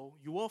battle.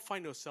 You will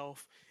find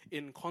yourself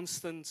in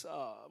constant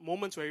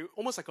moments where you're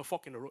almost like a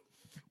fork in the road,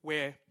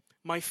 where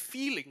my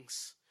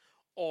feelings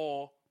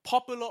or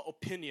popular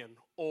opinion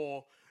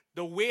or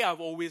the way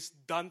I've always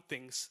done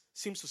things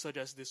seems to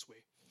suggest this way.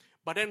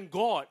 But then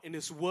God, in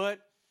His Word,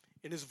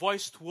 in his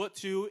voice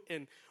towards you,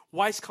 and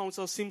wise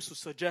counsel seems to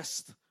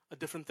suggest a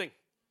different thing.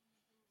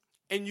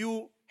 And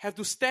you have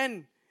to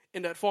stand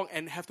in that fog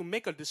and have to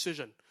make a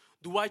decision.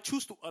 Do I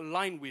choose to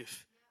align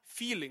with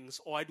feelings,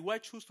 or do I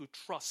choose to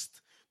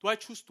trust? Do I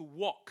choose to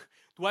walk?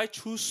 Do I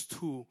choose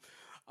to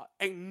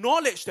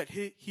acknowledge that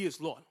he is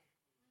Lord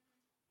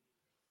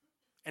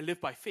and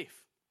live by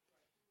faith?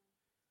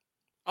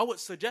 I would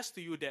suggest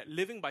to you that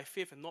living by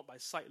faith and not by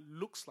sight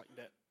looks like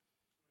that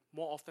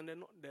more often than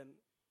not, than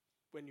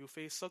when you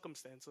face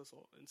circumstances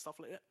and stuff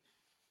like that.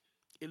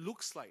 It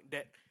looks like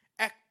that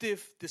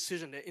active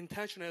decision, that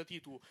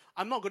intentionality to,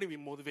 I'm not going to be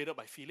motivated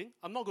by feeling.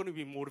 I'm not going to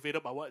be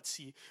motivated by what I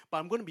see, but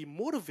I'm going to be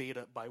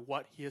motivated by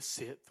what he has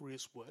said through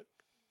his word.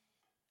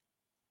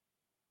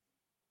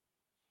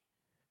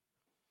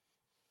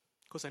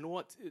 Because I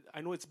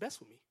know it's best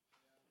for me.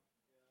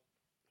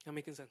 Am I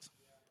making sense?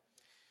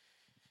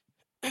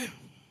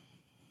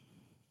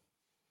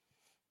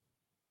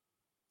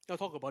 I'll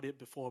talk about it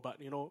before, but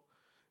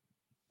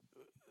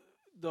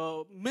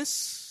the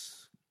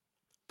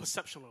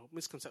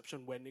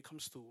misconception when it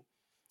comes to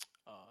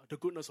the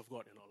goodness of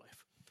God in our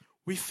life.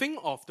 We think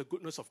of the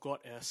goodness of God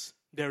as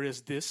there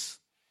is this,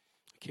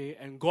 okay,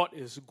 and God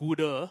is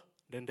gooder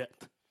than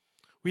that.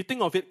 We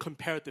think of it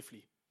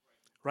comparatively,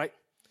 right?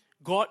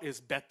 God is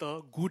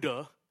better,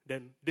 gooder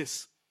than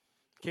this,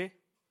 okay?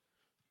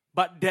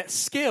 But that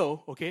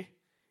scale, okay,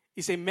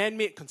 is a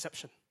man-made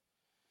conception,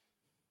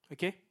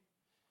 okay?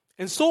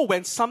 And so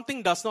when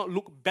something does not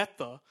look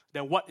better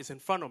than what is in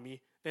front of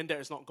me, then there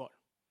is not God.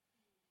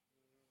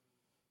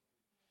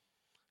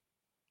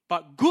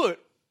 But good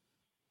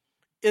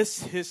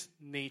is his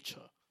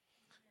nature,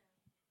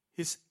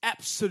 his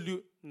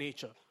absolute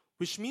nature,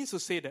 which means to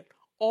say that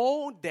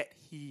all that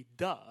he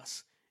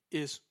does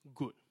is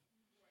good.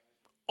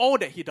 All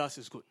that he does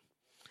is good.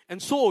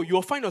 And so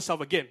you'll find yourself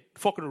again,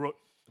 fork in the road,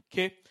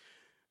 okay?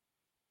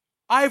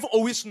 I've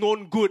always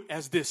known good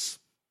as this,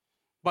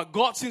 but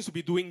God seems to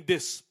be doing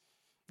this.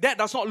 That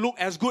does not look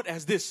as good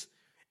as this.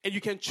 And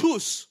you can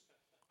choose,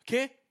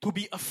 okay, to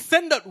be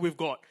offended with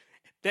God,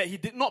 that he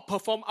did not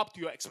perform up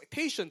to your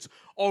expectations,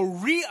 or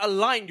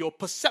realign your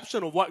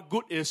perception of what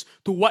good is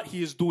to what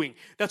he is doing.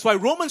 That's why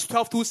Romans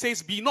 12:2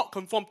 says, be not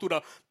conformed to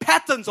the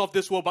patterns of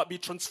this world, but be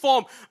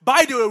transformed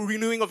by the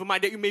renewing of your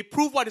mind, that you may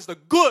prove what is the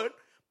good,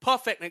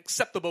 perfect, and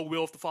acceptable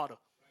will of the Father.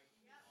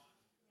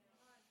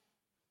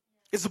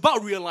 It's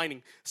about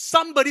realigning.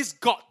 Somebody's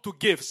got to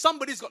give.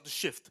 Somebody's got to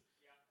shift.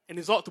 And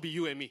it's ought to be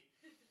you and me.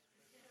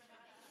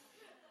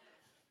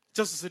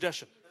 Just a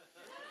suggestion.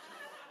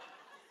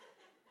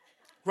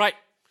 Right.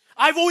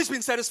 I've always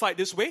been satisfied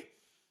this way.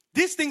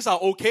 These things are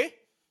okay.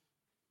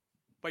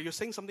 But you're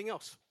saying something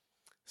else.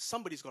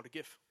 Somebody's got to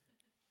give.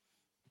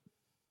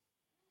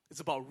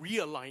 It's about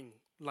realigning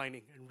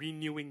and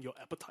renewing your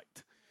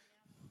appetite.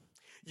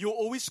 You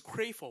always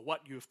crave for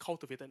what you've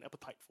cultivated an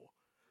appetite for.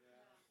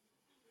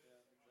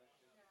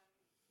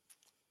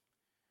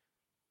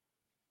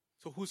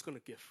 So who's going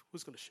to give?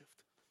 Who's going to shift?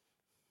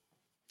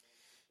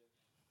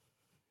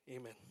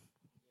 Amen.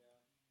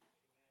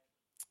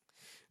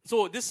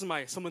 So this is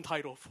my sermon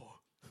title for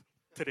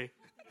today.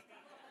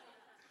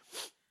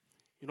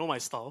 You know my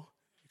style.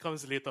 It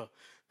comes later.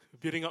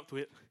 Building up to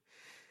it.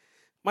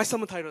 My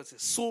sermon title is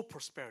Soul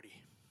Prosperity.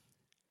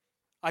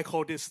 I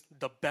call this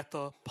the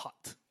better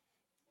part.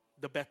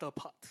 The better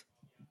part.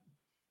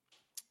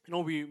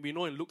 We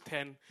know in Luke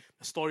 10,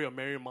 the story of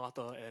Mary and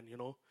Martha, and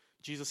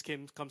Jesus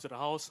comes to the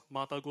house.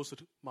 Martha goes to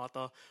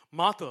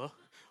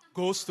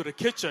the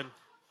kitchen.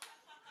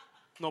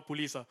 Not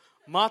police.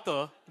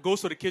 Martha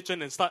goes to the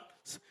kitchen and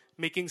starts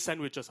making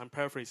sandwiches. I'm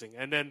paraphrasing.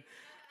 And then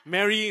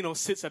Mary,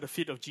 sits at the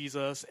feet of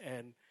Jesus,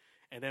 and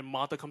then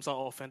Martha comes out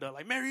all offended,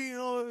 like, Mary,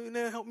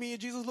 help me.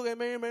 Jesus, look at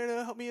Mary,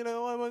 help me.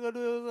 What am I going to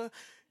do?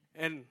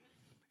 And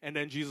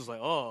then Jesus is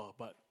like, oh,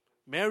 but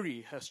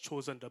Mary has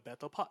chosen the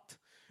better part.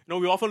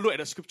 We often look at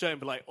the scripture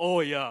and be like, oh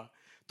yeah,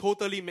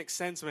 totally makes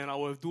sense, man.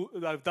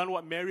 I've done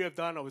what Mary have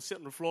done. I will sit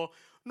on the floor.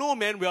 No,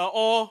 man, we are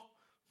all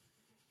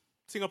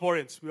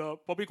Singaporeans. We are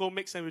probably going to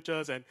make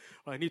sandwiches and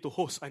I need to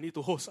host.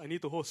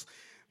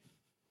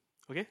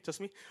 Okay, just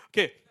me?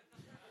 Okay.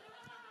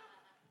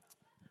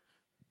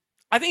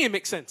 I think it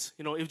makes sense.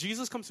 If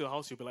Jesus comes to your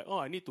house, you'll be like, oh,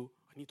 I need to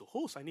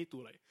host. I need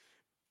to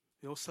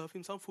serve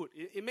him some food.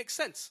 It makes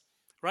sense,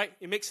 right?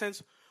 It makes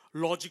sense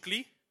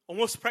logically,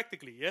 almost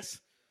practically, yes?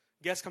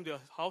 Guests come to your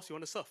house, you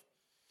want to serve.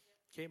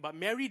 Okay, but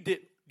Mary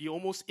did the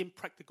almost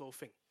impractical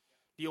thing,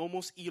 the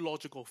almost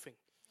illogical thing.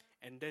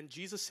 And then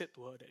Jesus said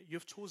to her that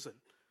you've chosen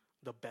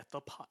the better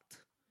part.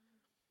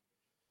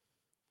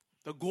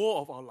 The goal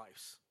of our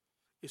lives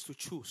is to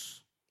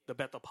choose the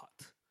better part.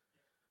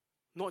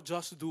 Not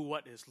just do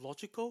what is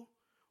logical,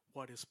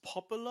 what is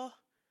popular,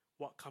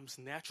 what comes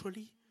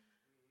naturally,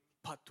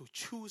 but to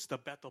choose the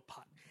better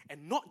part.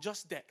 And not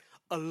just that,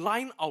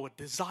 align our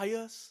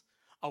desires,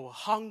 our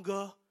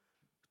hunger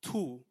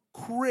to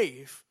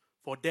crave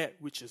for that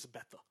which is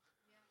better.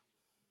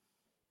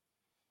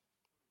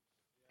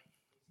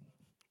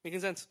 Making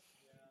sense?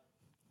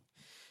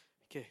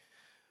 Okay.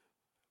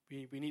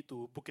 We need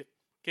to book it.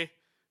 Okay?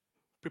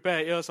 Prepare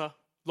your ears.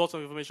 Lots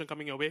of information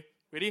coming your way.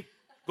 Ready?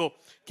 Go.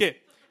 Okay.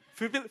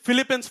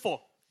 Philippians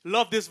 4.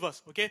 Love this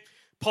verse. Okay.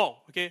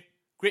 Paul. Okay.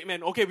 Great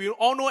man. Okay, we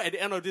all know at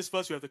the end of this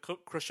verse, we have the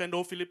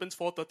crescendo, Philippians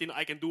 4:13.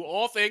 I can do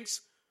all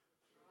things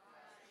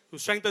who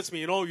strengthens me.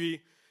 You know,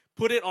 we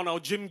put it on our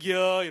gym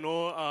gear,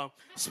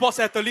 sports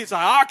athletes,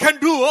 I can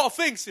do all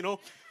things,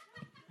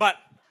 But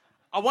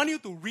I want you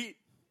to read,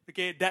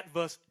 okay, that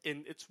verse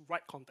in its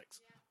right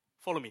context.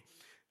 Follow me.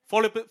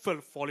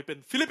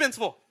 Philippians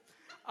 4.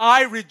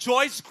 I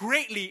rejoice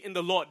greatly in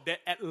the Lord that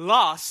at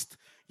last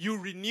you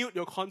renewed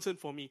your concern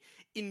for me.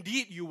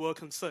 Indeed, you were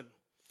concerned,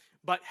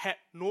 but had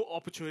no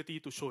opportunity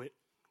to show it.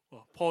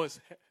 Well, Paul has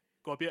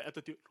got a bit of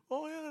attitude.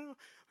 Oh, yeah.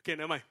 Okay,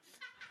 never mind.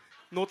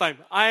 No time.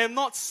 I am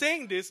not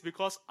saying this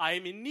because I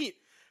am in need,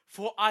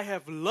 for I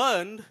have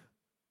learned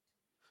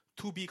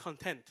to be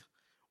content,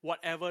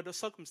 whatever the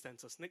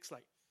circumstances. Next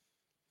slide.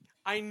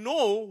 I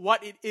know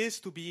what it is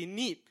to be in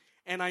need,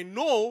 and I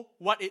know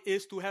what it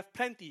is to have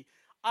plenty.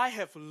 I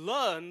have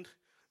learned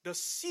the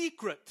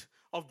secret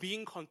of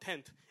being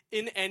content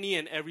in any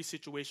and every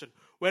situation,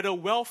 whether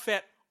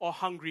well-fed or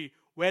hungry,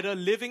 whether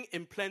living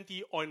in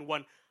plenty or in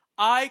want.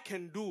 I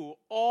can do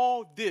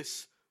all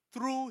this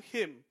through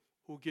Him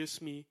who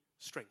gives me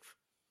strength.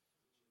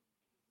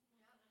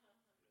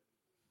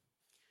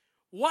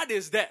 What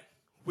is that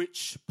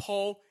which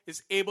Paul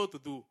is able to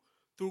do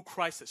through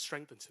Christ that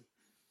strengthens him?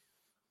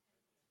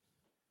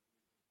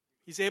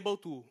 He's able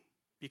to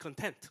be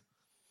content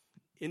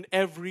in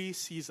every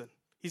season.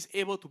 He's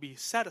able to be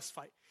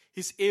satisfied.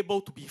 He's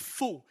able to be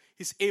full.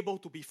 He's able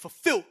to be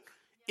fulfilled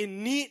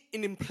in need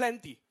and in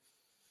plenty.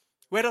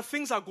 Whether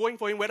things are going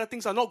for him, whether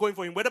things are not going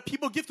for him, whether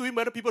people give to him,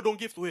 whether people don't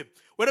give to him,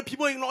 whether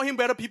people ignore him,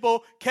 whether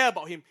people care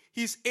about him,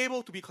 he's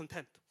able to be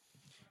content.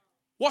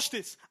 Watch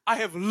this. I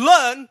have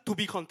learned to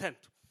be content.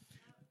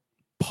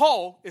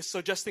 Paul is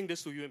suggesting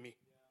this to you and me.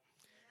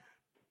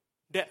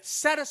 That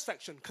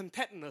satisfaction,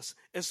 contentness,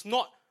 is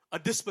not a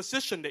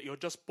disposition that you're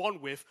just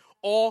born with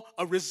or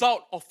a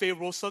result of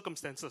favorable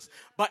circumstances,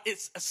 but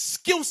it's a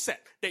skill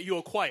set that you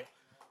acquire.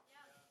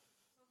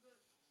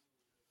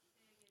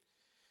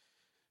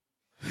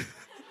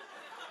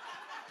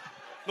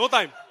 No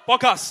time.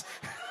 Podcast.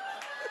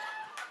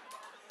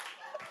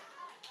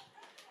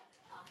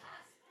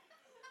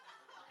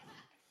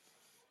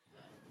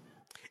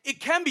 It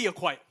can be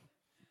acquired.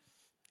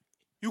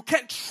 You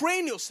can't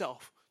train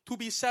yourself to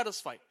be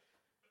satisfied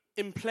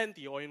in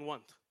plenty or in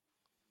want.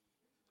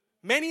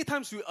 Many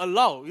times we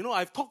allow,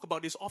 I've talked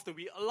about this often,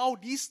 we allow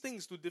these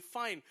things to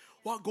define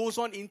what goes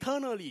on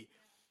internally.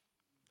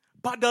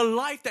 But the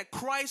life that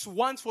Christ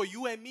wants for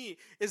you and me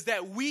is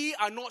that we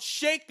are not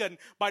shaken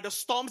by the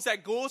storms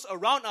that goes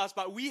around us,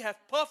 but we have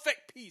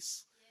perfect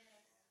peace.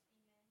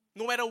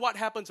 No matter what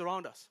happens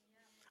around us.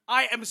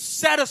 I am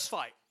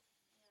satisfied.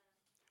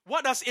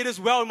 What does it is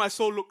well in my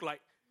soul look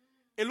like?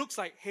 It looks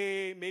like,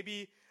 hey,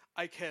 maybe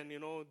I can,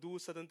 do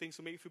certain things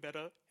to make you feel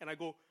better. And I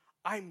go,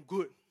 I'm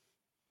good.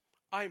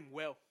 I'm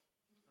well.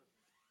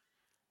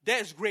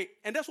 That is great.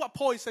 And that's what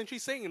Paul is essentially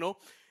saying,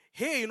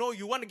 Hey,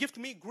 you want to give to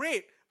me?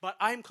 Great. But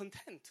I'm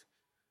content.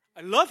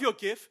 I love your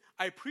gift.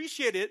 I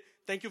appreciate it.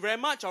 Thank you very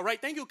much. All right,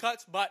 thank you,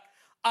 Cuts. But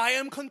I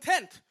am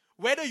content.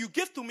 Whether you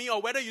give to me or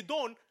whether you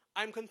don't,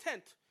 I'm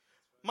content.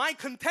 My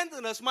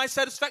contentedness, my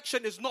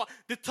satisfaction is not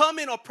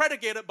determined or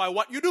predicated by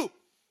what you do.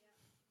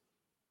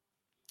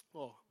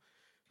 Oh,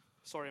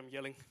 sorry, I'm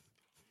yelling.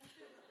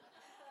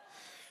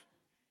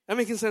 That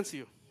making sense to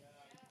you?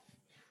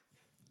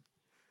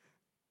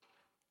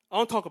 I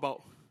want to talk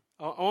about,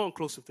 I want to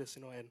close with this,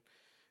 and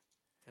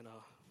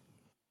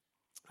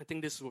I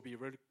think this will be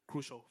really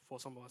crucial for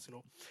some of us,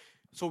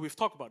 So we've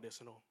talked about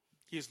this,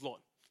 He is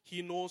Lord.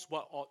 He knows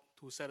what ought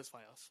to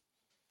satisfy us.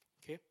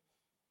 Okay?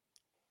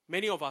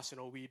 Many of us,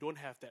 we don't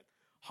have that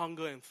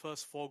hunger and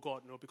thirst for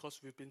God,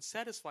 because we've been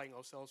satisfying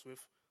ourselves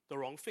with the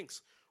wrong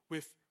things,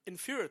 with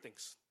inferior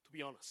things, to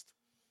be honest.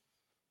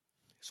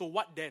 So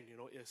what then,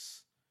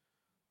 is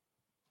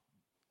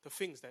the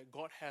things that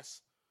God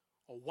has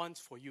or wants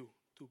for you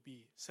to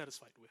be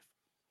satisfied with?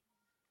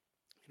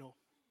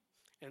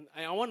 And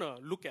I want to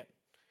look at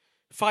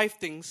 5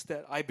 things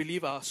that I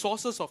believe are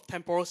sources of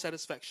temporal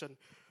satisfaction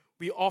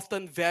we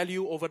often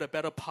value over the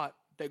better part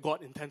that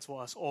God intends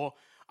for us. Or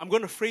I'm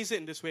going to phrase it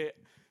in this way,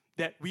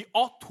 that we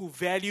ought to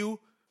value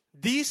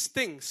these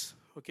things,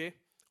 okay,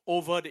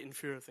 over the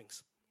inferior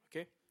things,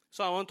 okay?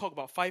 So I want to talk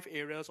about 5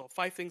 areas or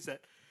 5 things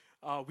that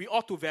we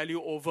ought to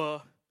value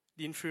over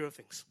the inferior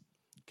things,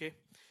 okay?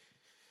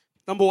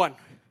 Number 1,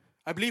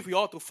 I believe we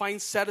ought to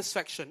find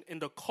satisfaction in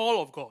the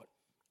call of God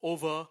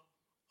over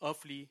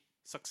earthly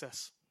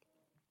success.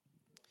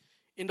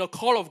 In the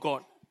call of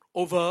God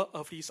over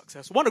earthly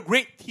success. One of the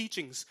great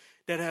teachings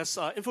that has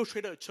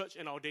infiltrated the church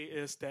in our day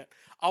is that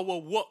our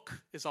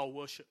work is our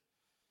worship.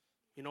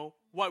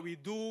 What we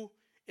do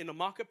in the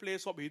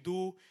marketplace, what we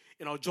do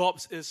in our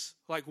jobs is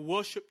like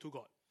worship to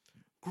God.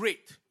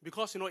 Great,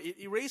 because, it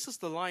erases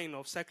the line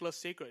of secular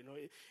sacred.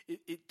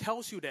 It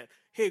tells you that,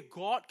 hey,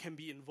 God can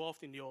be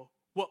involved in your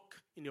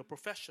work, in your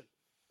profession.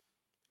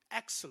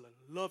 Excellent,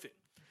 love it.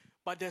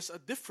 But there's a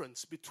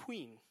difference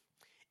between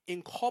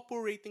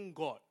incorporating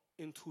God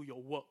into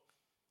your work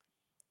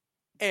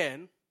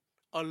and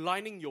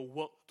aligning your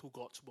work to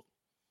God's work.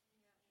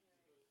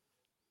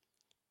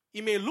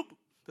 It may look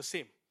the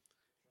same,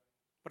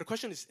 but the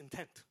question is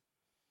intent.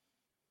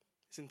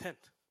 It's intent.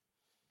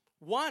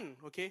 One,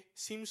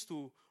 seems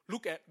to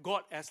look at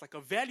God as like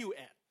a value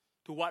add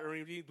to what I'm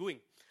really doing.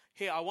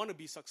 Hey, I want to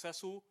be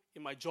successful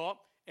in my job,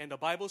 and the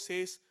Bible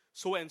says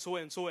so and so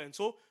and so and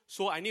so,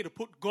 so I need to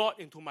put God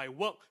into my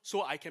work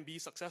so I can be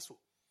successful.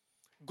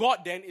 God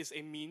then is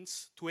a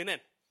means to an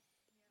end.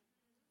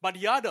 But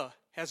the other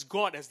has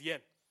God as the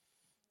end.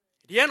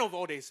 At the end of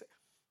all days,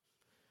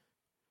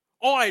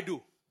 all I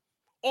do,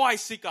 all I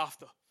seek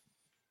after,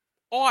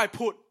 all I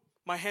put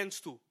my hands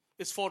to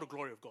is for the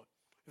glory of God.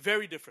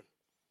 Very different.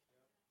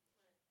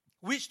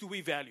 Which do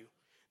we value?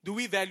 Do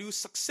we value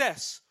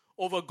success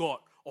over God?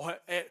 Or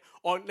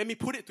let me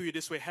put it to you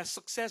this way, has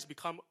success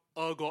become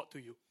a God to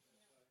you?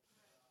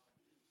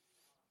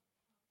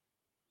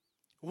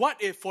 What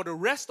if for the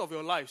rest of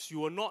your lives you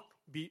will not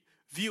be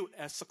viewed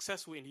as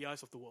successful in the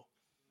eyes of the world,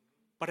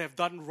 but have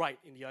done right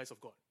in the eyes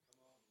of God?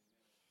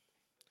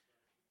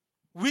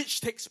 Which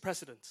takes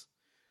precedence?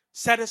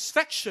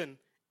 Satisfaction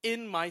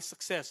in my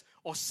success,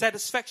 or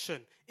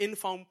satisfaction in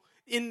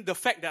the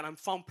fact that I'm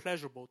found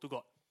pleasurable to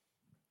God?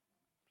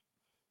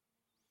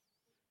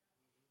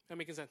 That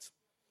making sense?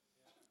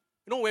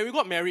 When we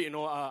got married,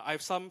 I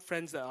have some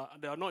friends that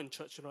are not in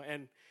church,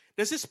 and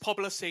there's this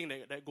popular saying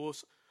that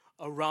goes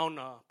around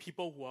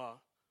people who are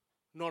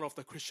not of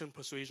the Christian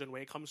persuasion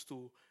when it comes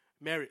to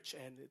marriage,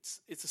 and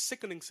it's a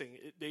sickening thing.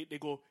 They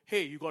go,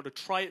 hey, you got to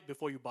try it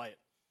before you buy it.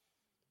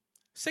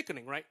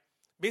 Sickening, right?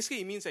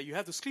 Basically, it means that you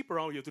have to sleep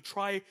around, you have to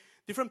try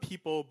different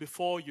people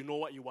before you know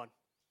what you want.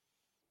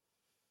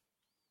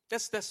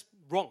 That's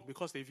wrong,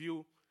 because they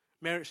view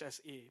marriage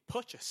as a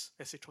purchase,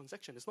 as a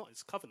transaction. It's not,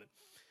 it's covenant.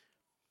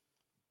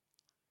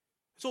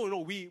 So,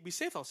 we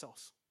saved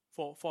ourselves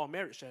for our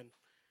marriage, and,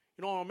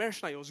 our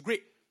marriage night, it was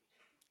great.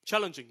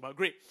 Challenging, but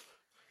great.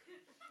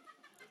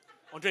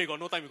 Andre, you got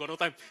no time.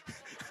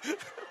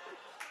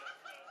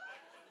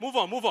 Move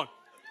on.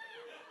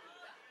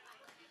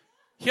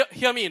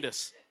 Hear me in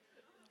this.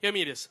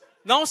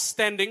 Now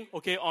standing,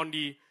 on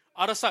the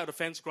other side of the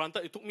fence,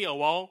 granted, it took me a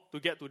while to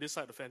get to this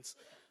side of the fence.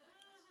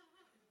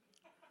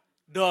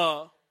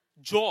 The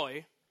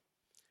joy,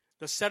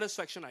 the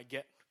satisfaction I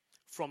get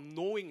from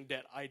knowing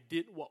that I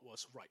did what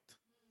was right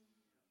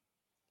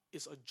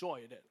is a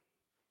joy that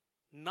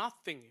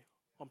nothing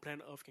on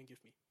planet Earth can give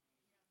me.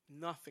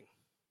 Nothing.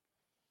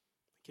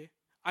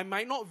 I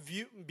might not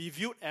be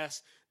viewed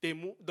as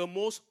the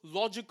most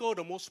logical,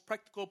 the most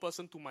practical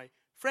person to my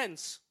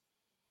friends,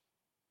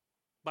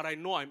 but I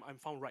know I'm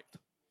found right.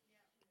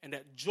 And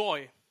that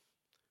joy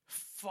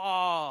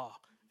far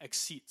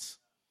exceeds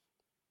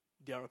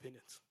their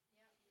opinions.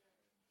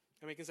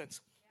 That making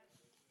sense?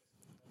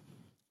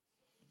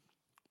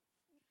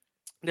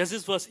 There's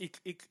this verse,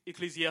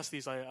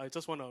 Ecclesiastes. I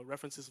just want to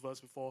reference this verse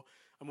before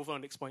I move on to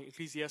the next point.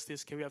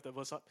 Ecclesiastes, can we have that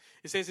verse up?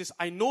 It says this,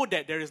 I know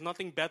that there is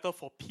nothing better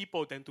for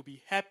people than to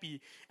be happy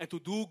and to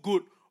do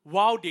good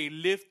while they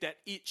live, that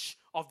each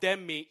of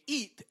them may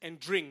eat and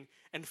drink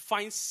and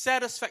find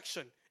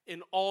satisfaction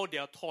in all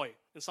their toil.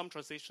 In some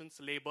translations,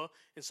 labor.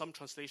 In some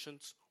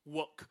translations,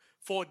 work.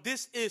 For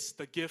this is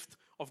the gift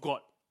of God.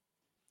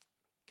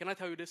 Can I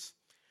tell you this?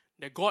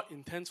 That God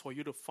intends for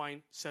you to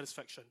find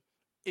satisfaction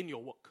in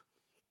your work.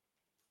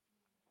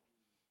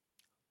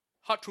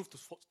 Hard truth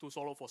to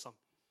swallow for some.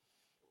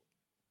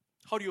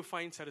 How do you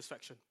find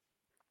satisfaction?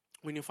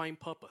 When you find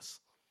purpose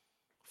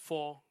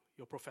for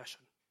your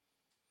profession.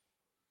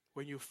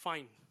 When you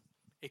find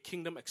a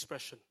kingdom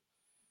expression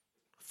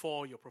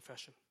for your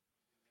profession.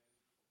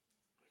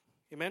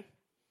 Amen?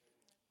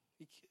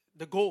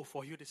 The goal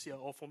for you this year,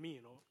 or for me,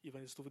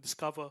 even is to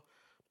discover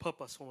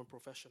purpose for my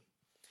profession.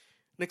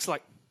 Next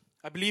slide.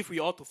 I believe we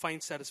ought to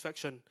find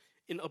satisfaction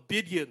in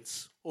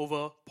obedience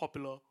over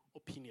popular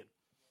opinion.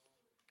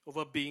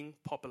 Over being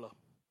popular.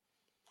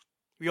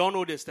 We all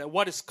know this, that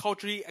what is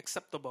culturally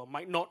acceptable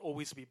might not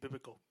always be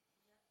biblical.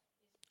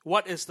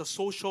 What is the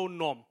social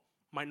norm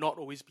might not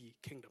always be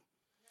kingdom.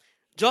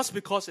 Just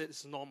because it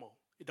is normal,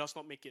 it does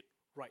not make it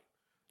right.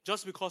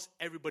 Just because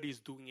everybody is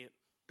doing it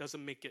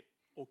doesn't make it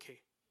okay.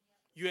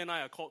 You and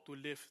I are called to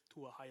live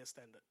to a higher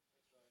standard.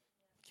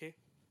 Okay?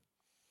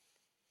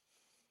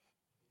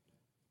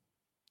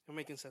 Am I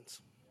making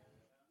sense?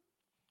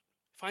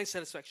 Find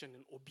satisfaction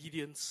in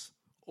obedience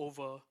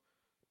over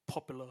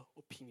popular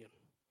opinion.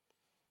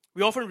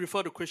 We often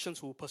refer to Christians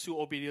who pursue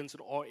obedience in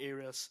all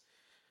areas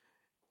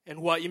and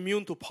who are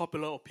immune to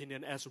popular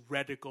opinion as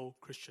radical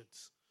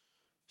Christians.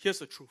 Here's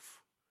the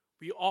truth.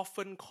 We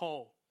often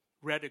call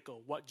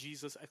radical what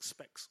Jesus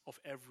expects of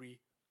every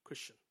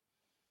Christian.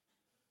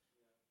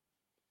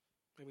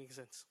 That makes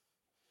sense.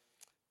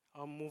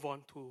 I'll move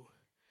on to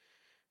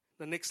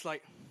the next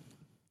slide.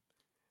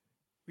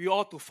 We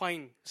ought to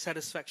find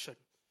satisfaction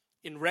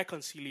in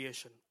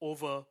reconciliation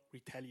over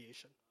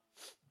retaliation.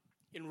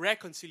 In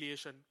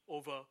reconciliation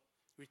over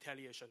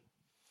retaliation.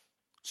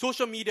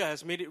 Social media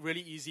has made it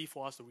really easy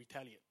for us to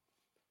retaliate.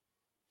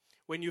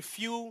 When you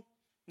feel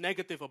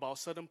negative about a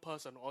certain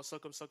person or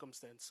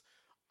circumstance,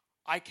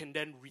 I can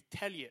then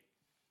retaliate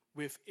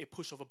with a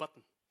push of a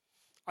button.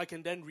 I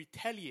can then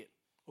retaliate,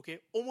 okay,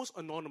 almost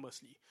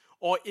anonymously.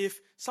 Or if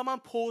someone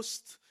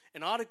posts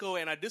an article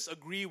and I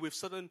disagree with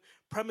certain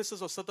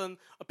premises or certain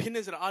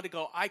opinions in the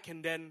article, I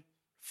can then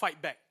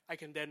fight back. I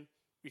can then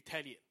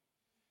retaliate.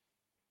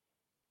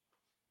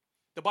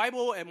 The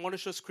Bible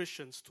admonishes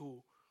Christians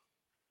to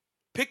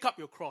pick up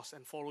your cross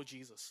and follow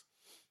Jesus.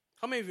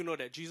 How many of you know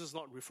that Jesus is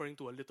not referring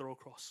to a literal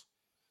cross?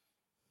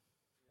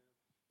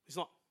 He's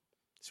not.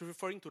 He's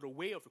referring to the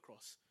way of the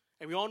cross.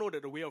 And we all know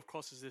that the way of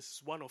cross is this.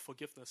 It's one of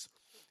forgiveness.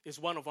 It's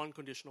one of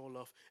unconditional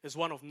love. It's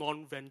one of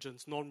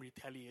non-vengeance,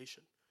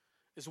 non-retaliation.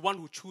 It's one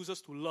who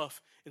chooses to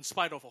love in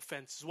spite of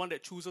offense. It's one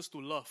that chooses to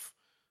love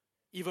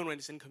even when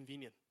it's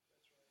inconvenient.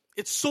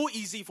 It's so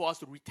easy for us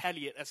to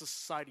retaliate as a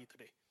society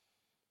today.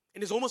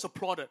 And it's almost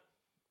applauded.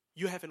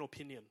 You have an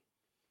opinion.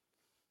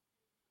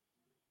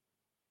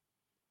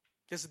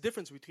 There's a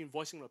difference between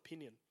voicing an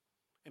opinion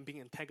and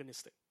being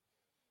antagonistic.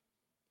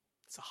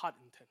 It's a hard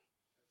intent.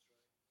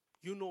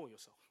 You know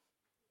yourself.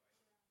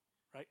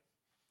 Right?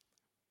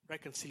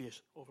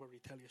 Reconciliation over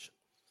retaliation.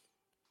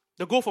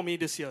 The goal for me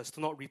this year is to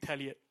not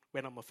retaliate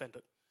when I'm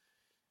offended.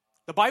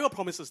 The Bible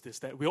promises this,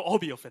 that we'll all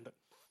be offended.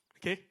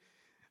 Okay?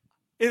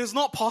 It is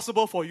not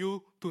possible for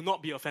you to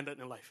not be offended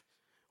in life.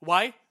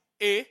 Why?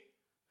 A,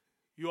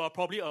 you are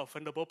probably an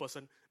offendable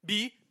person.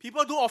 B,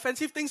 people do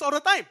offensive things all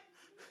the time.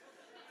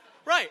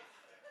 Right?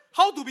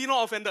 How to be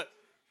not offended?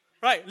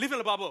 Right? Live in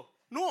a bubble.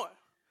 No.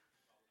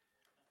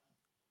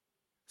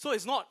 So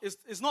it's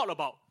not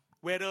about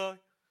whether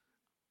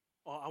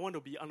I want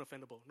to be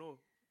unoffendable. No.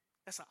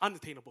 That's an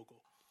unattainable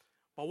goal.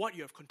 But what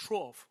you have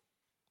control of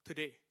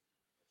today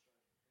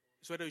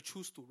is whether you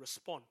choose to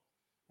respond,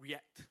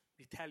 react,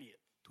 retaliate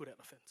to that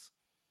offense.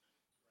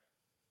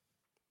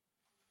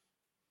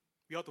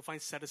 We ought to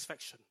find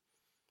satisfaction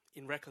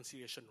in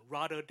reconciliation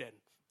rather than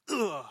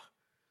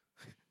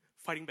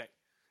fighting back.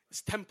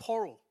 It's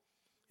temporal,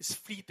 it's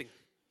fleeting,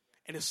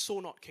 and it's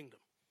so not kingdom.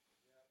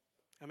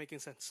 Am I making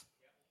sense?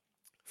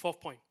 Fourth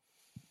point.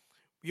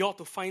 We ought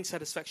to find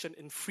satisfaction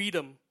in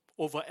freedom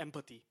over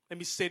empathy. Let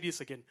me say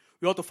this again.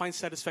 We ought to find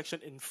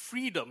satisfaction in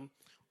freedom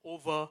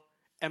over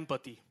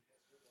empathy.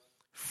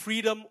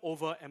 Freedom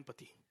over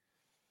empathy.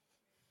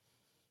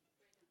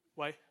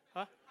 Why?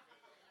 Huh?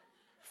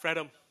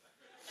 Freedom.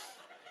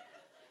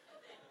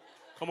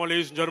 Come on,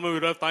 ladies and gentlemen, we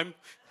don't have time.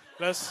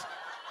 Let's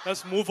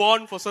move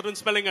on for certain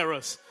spelling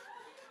errors.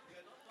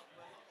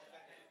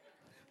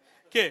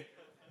 Okay.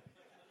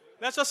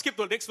 Let's just skip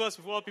to the next verse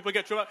before people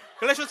get through it.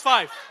 Galatians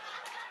 5.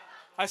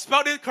 I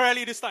spelled it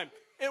correctly this time.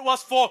 It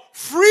was for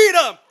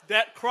freedom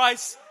that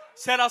Christ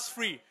set us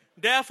free.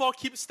 Therefore,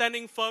 keep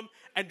standing firm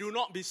and do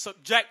not be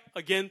subject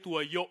again to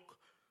a yoke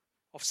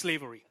of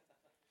slavery.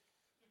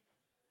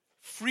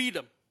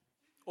 Freedom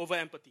over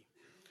empathy.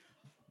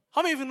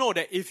 How many of you know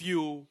that if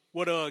you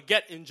were to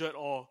get injured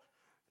or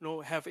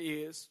have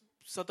a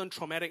certain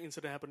traumatic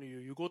incident happen to you,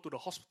 you go to the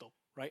hospital,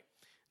 right?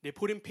 They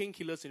put in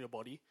painkillers in your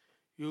body.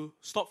 You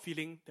stop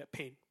feeling that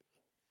pain,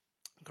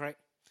 correct?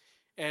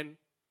 And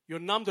you're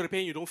numb to the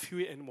pain, you don't feel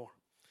it anymore.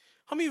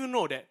 How many of you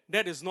know that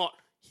that is not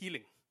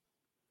healing,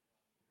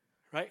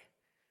 right?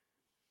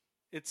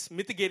 It's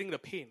mitigating the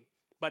pain,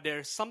 but there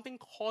is something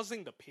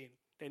causing the pain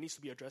that needs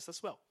to be addressed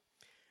as well.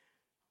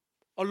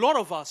 A lot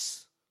of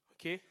us,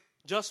 okay,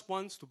 just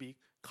wants to be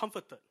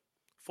comforted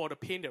for the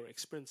pain they're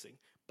experiencing,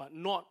 but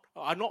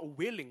are not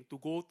willing to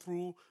go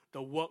through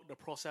the work, the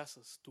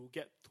processes to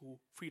get to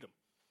freedom.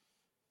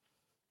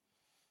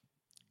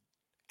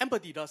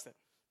 Empathy does that.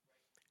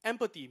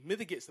 Empathy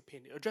mitigates the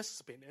pain. It addresses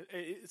the pain.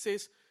 It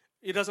says,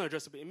 it doesn't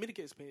address the pain. It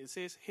mitigates the pain. It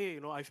says,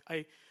 hey,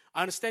 I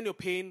understand your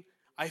pain.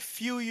 I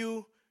feel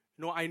you.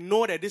 I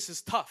know that this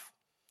is tough.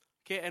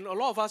 Okay, and a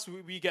lot of us,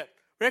 we get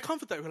very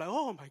comforted. We're like,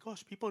 oh my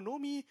gosh, people know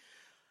me.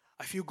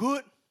 I feel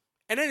good.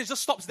 And then it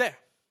just stops there.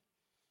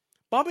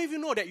 But how many of you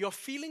know that you're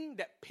feeling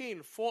that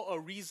pain for a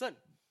reason?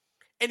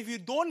 And if you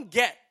don't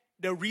get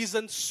the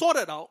reason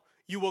sorted out,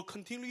 you will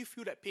continually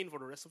feel that pain for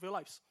the rest of your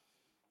lives.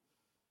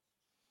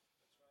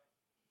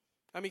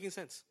 I'm making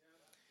sense.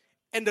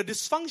 And the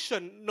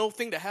dysfunctional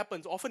thing that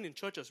happens often in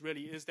churches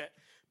really is that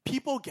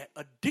people get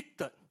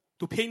addicted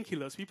to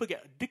painkillers. People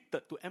get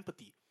addicted to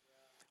empathy.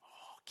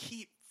 Oh,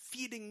 keep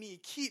feeding me.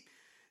 Keep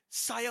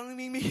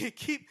sayanging me.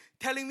 Keep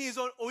telling me it's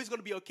always going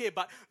to be okay.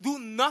 But do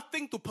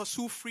nothing to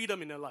pursue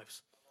freedom in their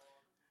lives.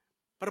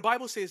 But the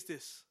Bible says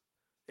this.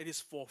 It is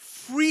for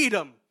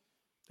freedom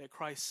that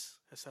Christ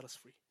has set us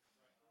free.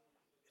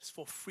 It's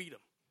for freedom.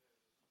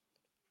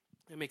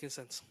 Am I making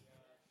sense?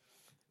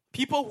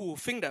 People who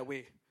think that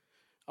way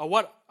are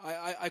what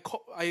I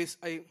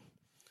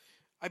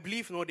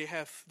believe they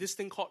have this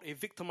thing called a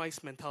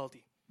victimized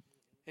mentality.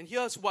 And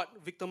here's what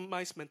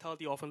victimized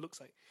mentality often looks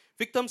like.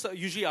 Victims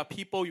usually are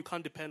people you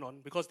can't depend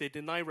on because they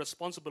deny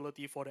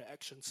responsibility for their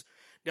actions.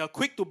 They are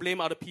quick to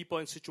blame other people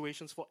and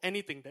situations for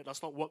anything that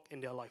does not work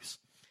in their lives.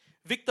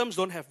 Victims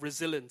don't have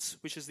resilience,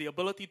 which is the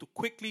ability to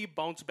quickly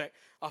bounce back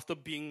after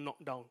being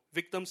knocked down.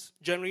 Victims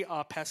generally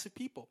are passive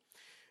people.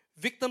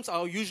 Victims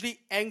are usually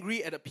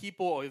angry at the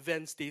people or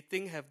events they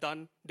think have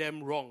done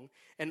them wrong,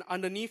 and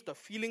underneath the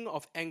feeling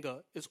of anger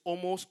is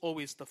almost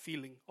always the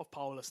feeling of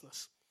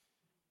powerlessness.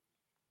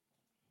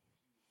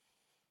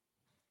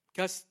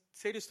 Can I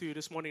say this to you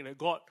this morning, that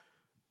God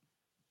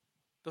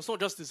does not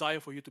just desire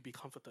for you to be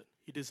comforted,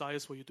 He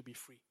desires for you to be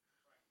free.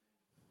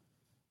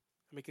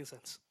 Making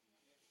sense?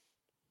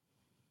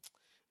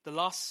 The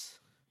last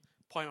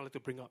point I'd like to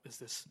bring up is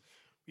this.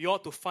 We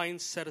ought to find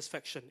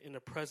satisfaction in the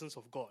presence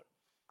of God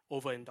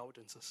over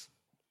indulgences.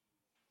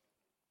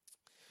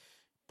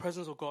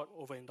 Presence of God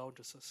over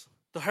indulgences.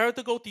 The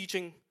heretical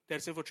teaching that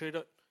has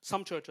infiltrated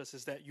some churches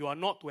is that you are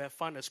not to have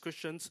fun as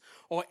Christians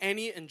or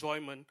any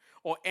enjoyment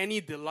or any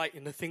delight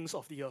in the things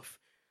of the earth.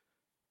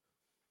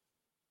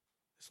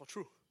 It's not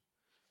true.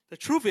 The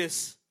truth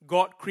is,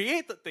 God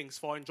created things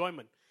for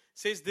enjoyment. It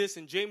says this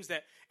in James,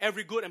 that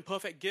every good and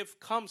perfect gift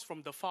comes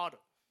from the Father.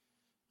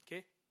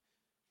 Okay?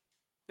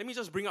 Let me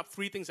just bring up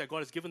 3 things that God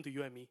has given to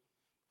you and me,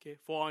 okay,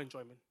 for our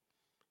enjoyment.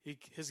 He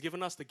has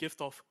given us the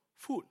gift of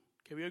food.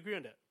 Can we agree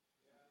on that?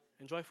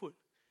 Yeah. Enjoy food.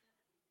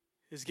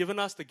 He's given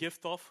us the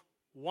gift of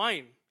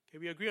wine. Can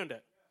we agree on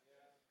that?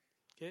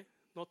 Yeah. Okay?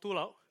 Not too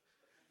loud.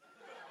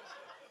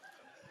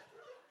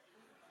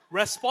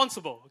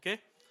 Responsible,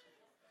 okay?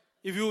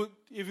 If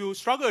you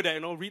struggle with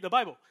that, read the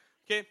Bible.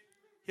 Okay?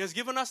 He has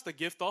given us the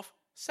gift of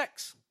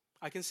sex.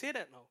 I can say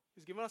that now.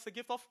 He's given us the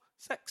gift of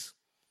sex.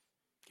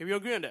 Can we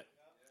agree on that?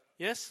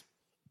 Yes?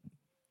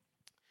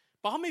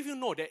 But how many of you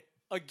know that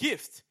a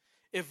gift,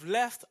 if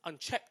left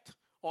unchecked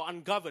or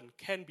ungoverned,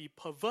 can be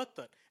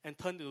perverted and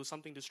turned into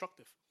something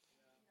destructive?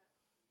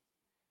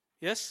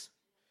 Yes?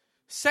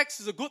 Sex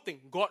is a good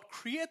thing. God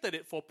created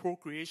it for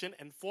procreation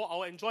and for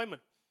our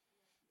enjoyment.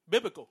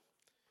 Biblical.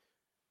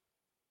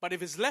 But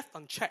if it's left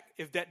unchecked,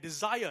 if that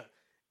desire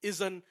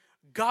isn't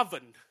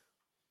governed,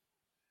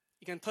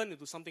 it can turn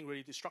into something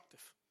really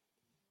destructive.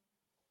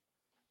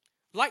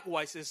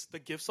 Likewise is the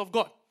gifts of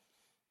God.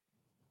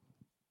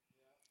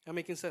 Am I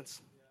making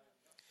sense?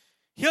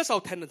 Here's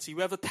our tendency.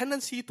 We have a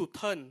tendency to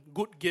turn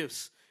good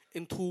gifts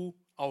into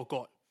our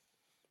God.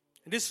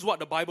 And this is what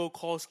the Bible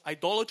calls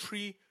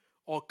idolatry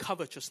or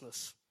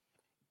covetousness.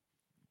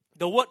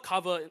 The word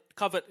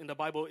covet in the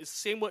Bible is the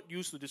same word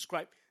used to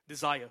describe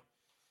desire.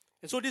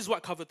 And so this is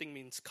what coveting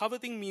means.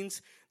 Coveting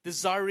means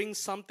desiring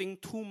something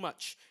too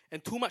much.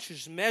 And too much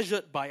is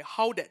measured by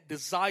how that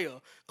desire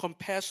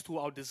compares to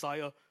our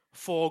desire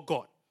for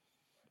God.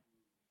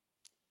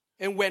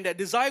 And when that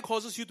desire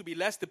causes you to be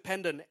less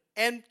dependent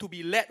and to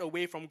be led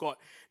away from God,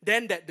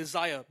 then that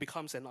desire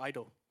becomes an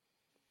idol.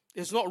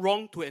 It's not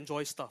wrong to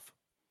enjoy stuff,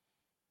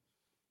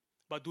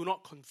 but do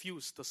not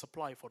confuse the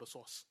supply for the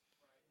source.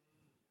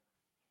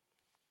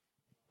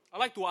 I'd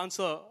like to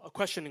answer a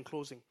question in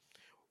closing.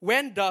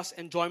 When does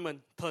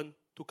enjoyment turn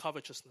to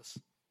covetousness?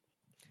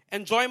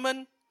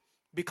 Enjoyment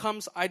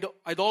becomes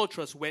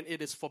idolatrous when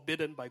it is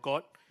forbidden by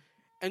God.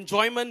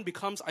 Enjoyment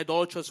becomes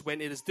idolatrous when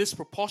it is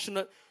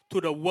disproportionate to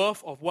the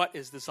worth of what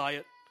is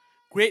desired.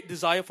 Great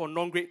desire for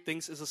non-great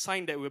things is a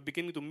sign that we're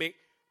beginning to make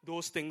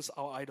those things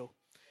our idol.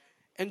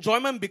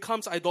 Enjoyment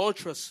becomes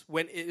idolatrous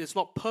when it is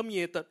not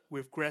permeated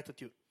with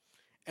gratitude.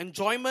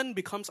 Enjoyment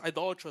becomes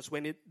idolatrous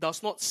when it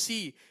does not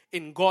see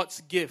in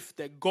God's gift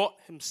that God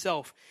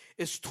Himself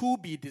is to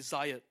be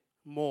desired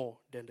more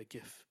than the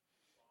gift.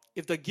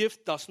 If the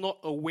gift does not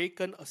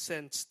awaken a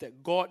sense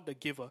that God, the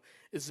giver,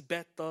 is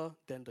better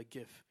than the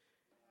gift,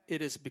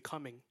 it is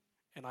becoming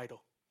an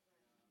idol.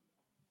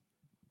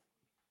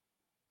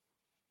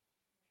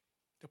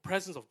 The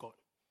presence of God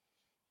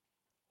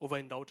over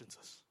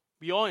indulgences.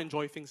 We all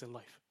enjoy things in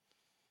life.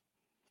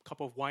 A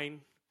cup of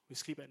wine, we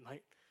sleep at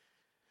night.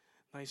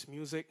 Nice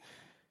music,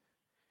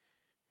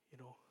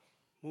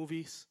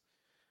 movies.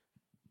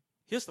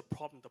 Here's the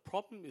problem. The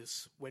problem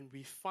is when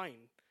we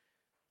find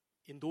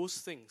in those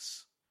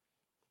things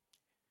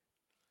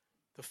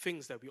the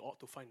things that we ought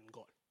to find in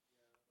God.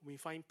 We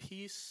find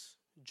peace,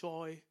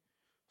 joy,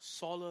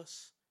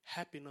 solace,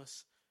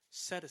 happiness,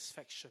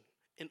 satisfaction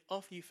in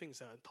earthly things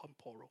that are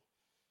temporal.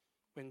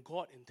 When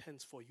God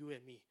intends for you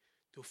and me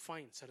to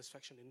find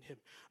satisfaction in Him,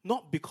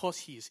 not because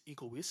He is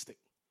egoistic,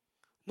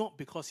 not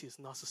because He is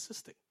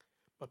narcissistic,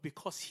 but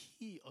because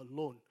He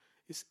alone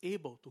is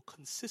able to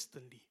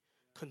consistently,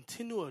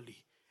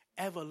 continually,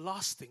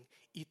 everlasting,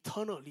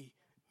 eternally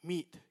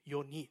meet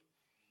your need.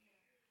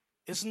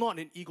 It's not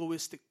an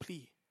egoistic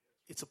plea.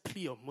 It's a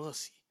plea of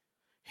mercy.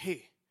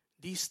 Hey,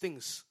 these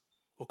things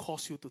will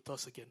cause you to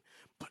thirst again,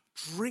 but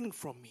drink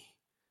from me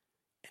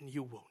and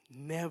you will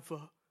never,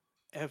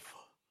 ever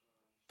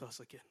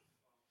thirst again.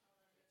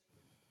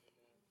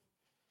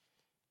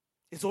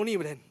 It's only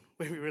then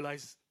when we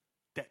realize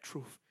that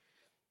truth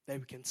that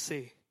we can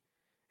say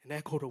and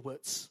echo the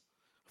words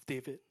of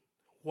David,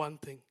 one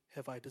thing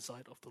have I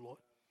desired of the Lord,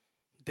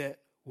 that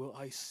will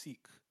I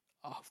seek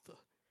after,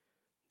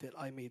 that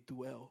I may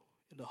dwell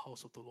in the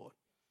house of the Lord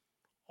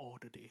all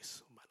the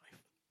days of my life.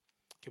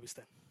 Can we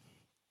stand?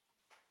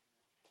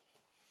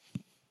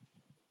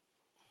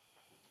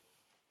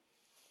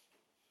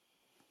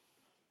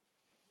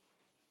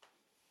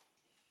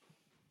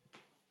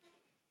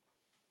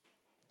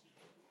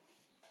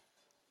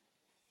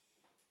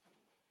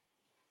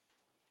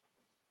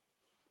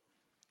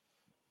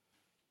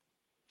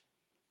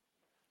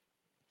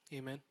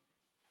 Amen.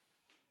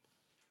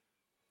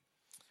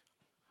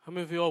 How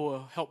many of you all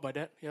were helped by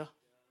that? Yeah?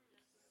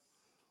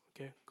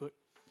 Okay, good.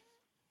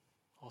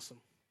 Awesome.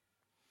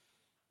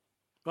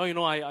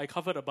 Well, I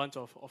covered a bunch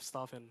of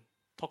stuff and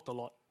talked a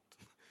lot.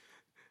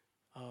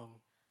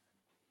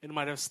 It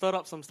might have stirred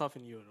up some stuff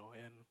in you,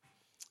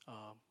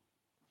 and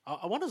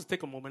I want us to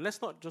take a moment.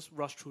 Let's not just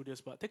rush through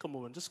this, but take a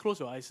moment. Just close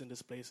your eyes in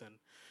this place and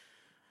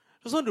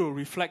just want to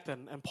reflect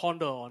and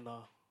ponder on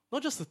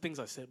not just the things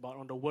I said, but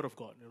on the Word of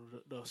God,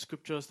 the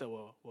scriptures that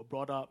were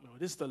brought up.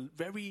 This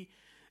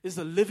is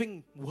the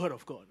living Word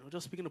of God.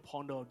 Just begin to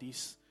ponder on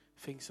these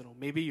things.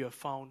 Maybe you have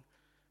found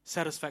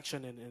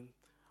satisfaction in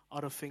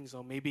other things,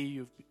 or maybe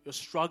you're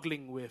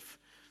struggling with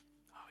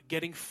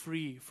getting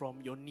free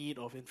from your need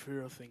of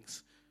inferior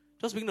things.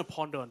 Just begin to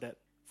ponder on that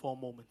for a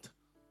moment.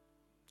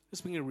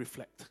 Just begin to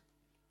reflect.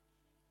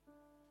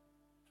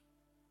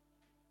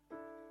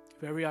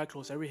 Every eye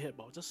closed, every head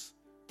bowed. Just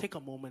take a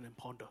moment and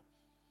ponder.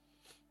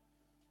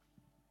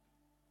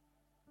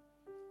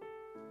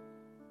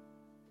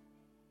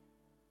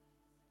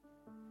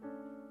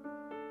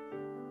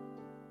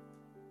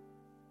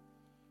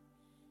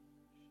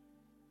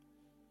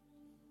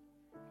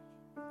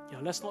 Yeah,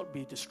 let's not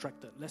be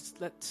distracted.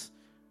 Let's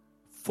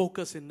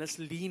focus in. Let's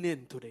lean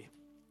in today.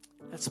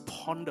 Let's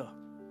ponder.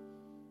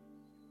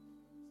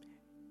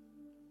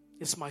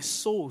 Is my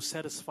soul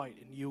satisfied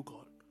in you,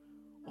 God?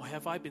 Or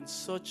have I been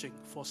searching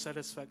for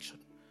satisfaction,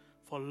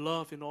 for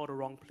love in all the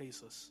wrong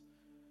places?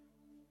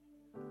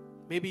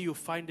 Maybe you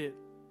find it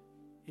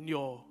in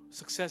your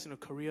success in a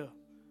career.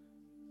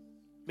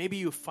 Maybe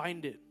you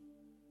find it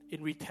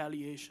in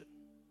retaliation.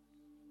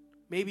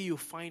 Maybe you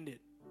find it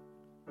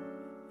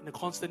in a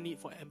constant need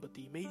for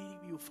empathy. Maybe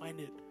you find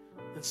it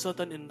in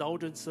certain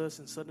indulgences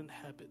and certain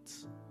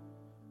habits.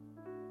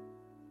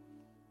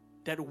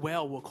 That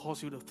well will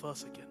cause you to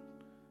thirst again.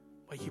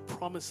 But He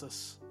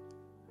promises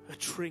a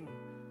drink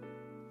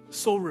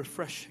so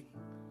refreshing,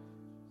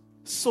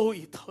 so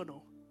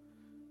eternal,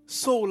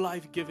 so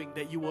life-giving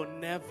that you will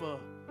never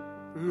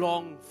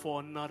long for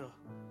another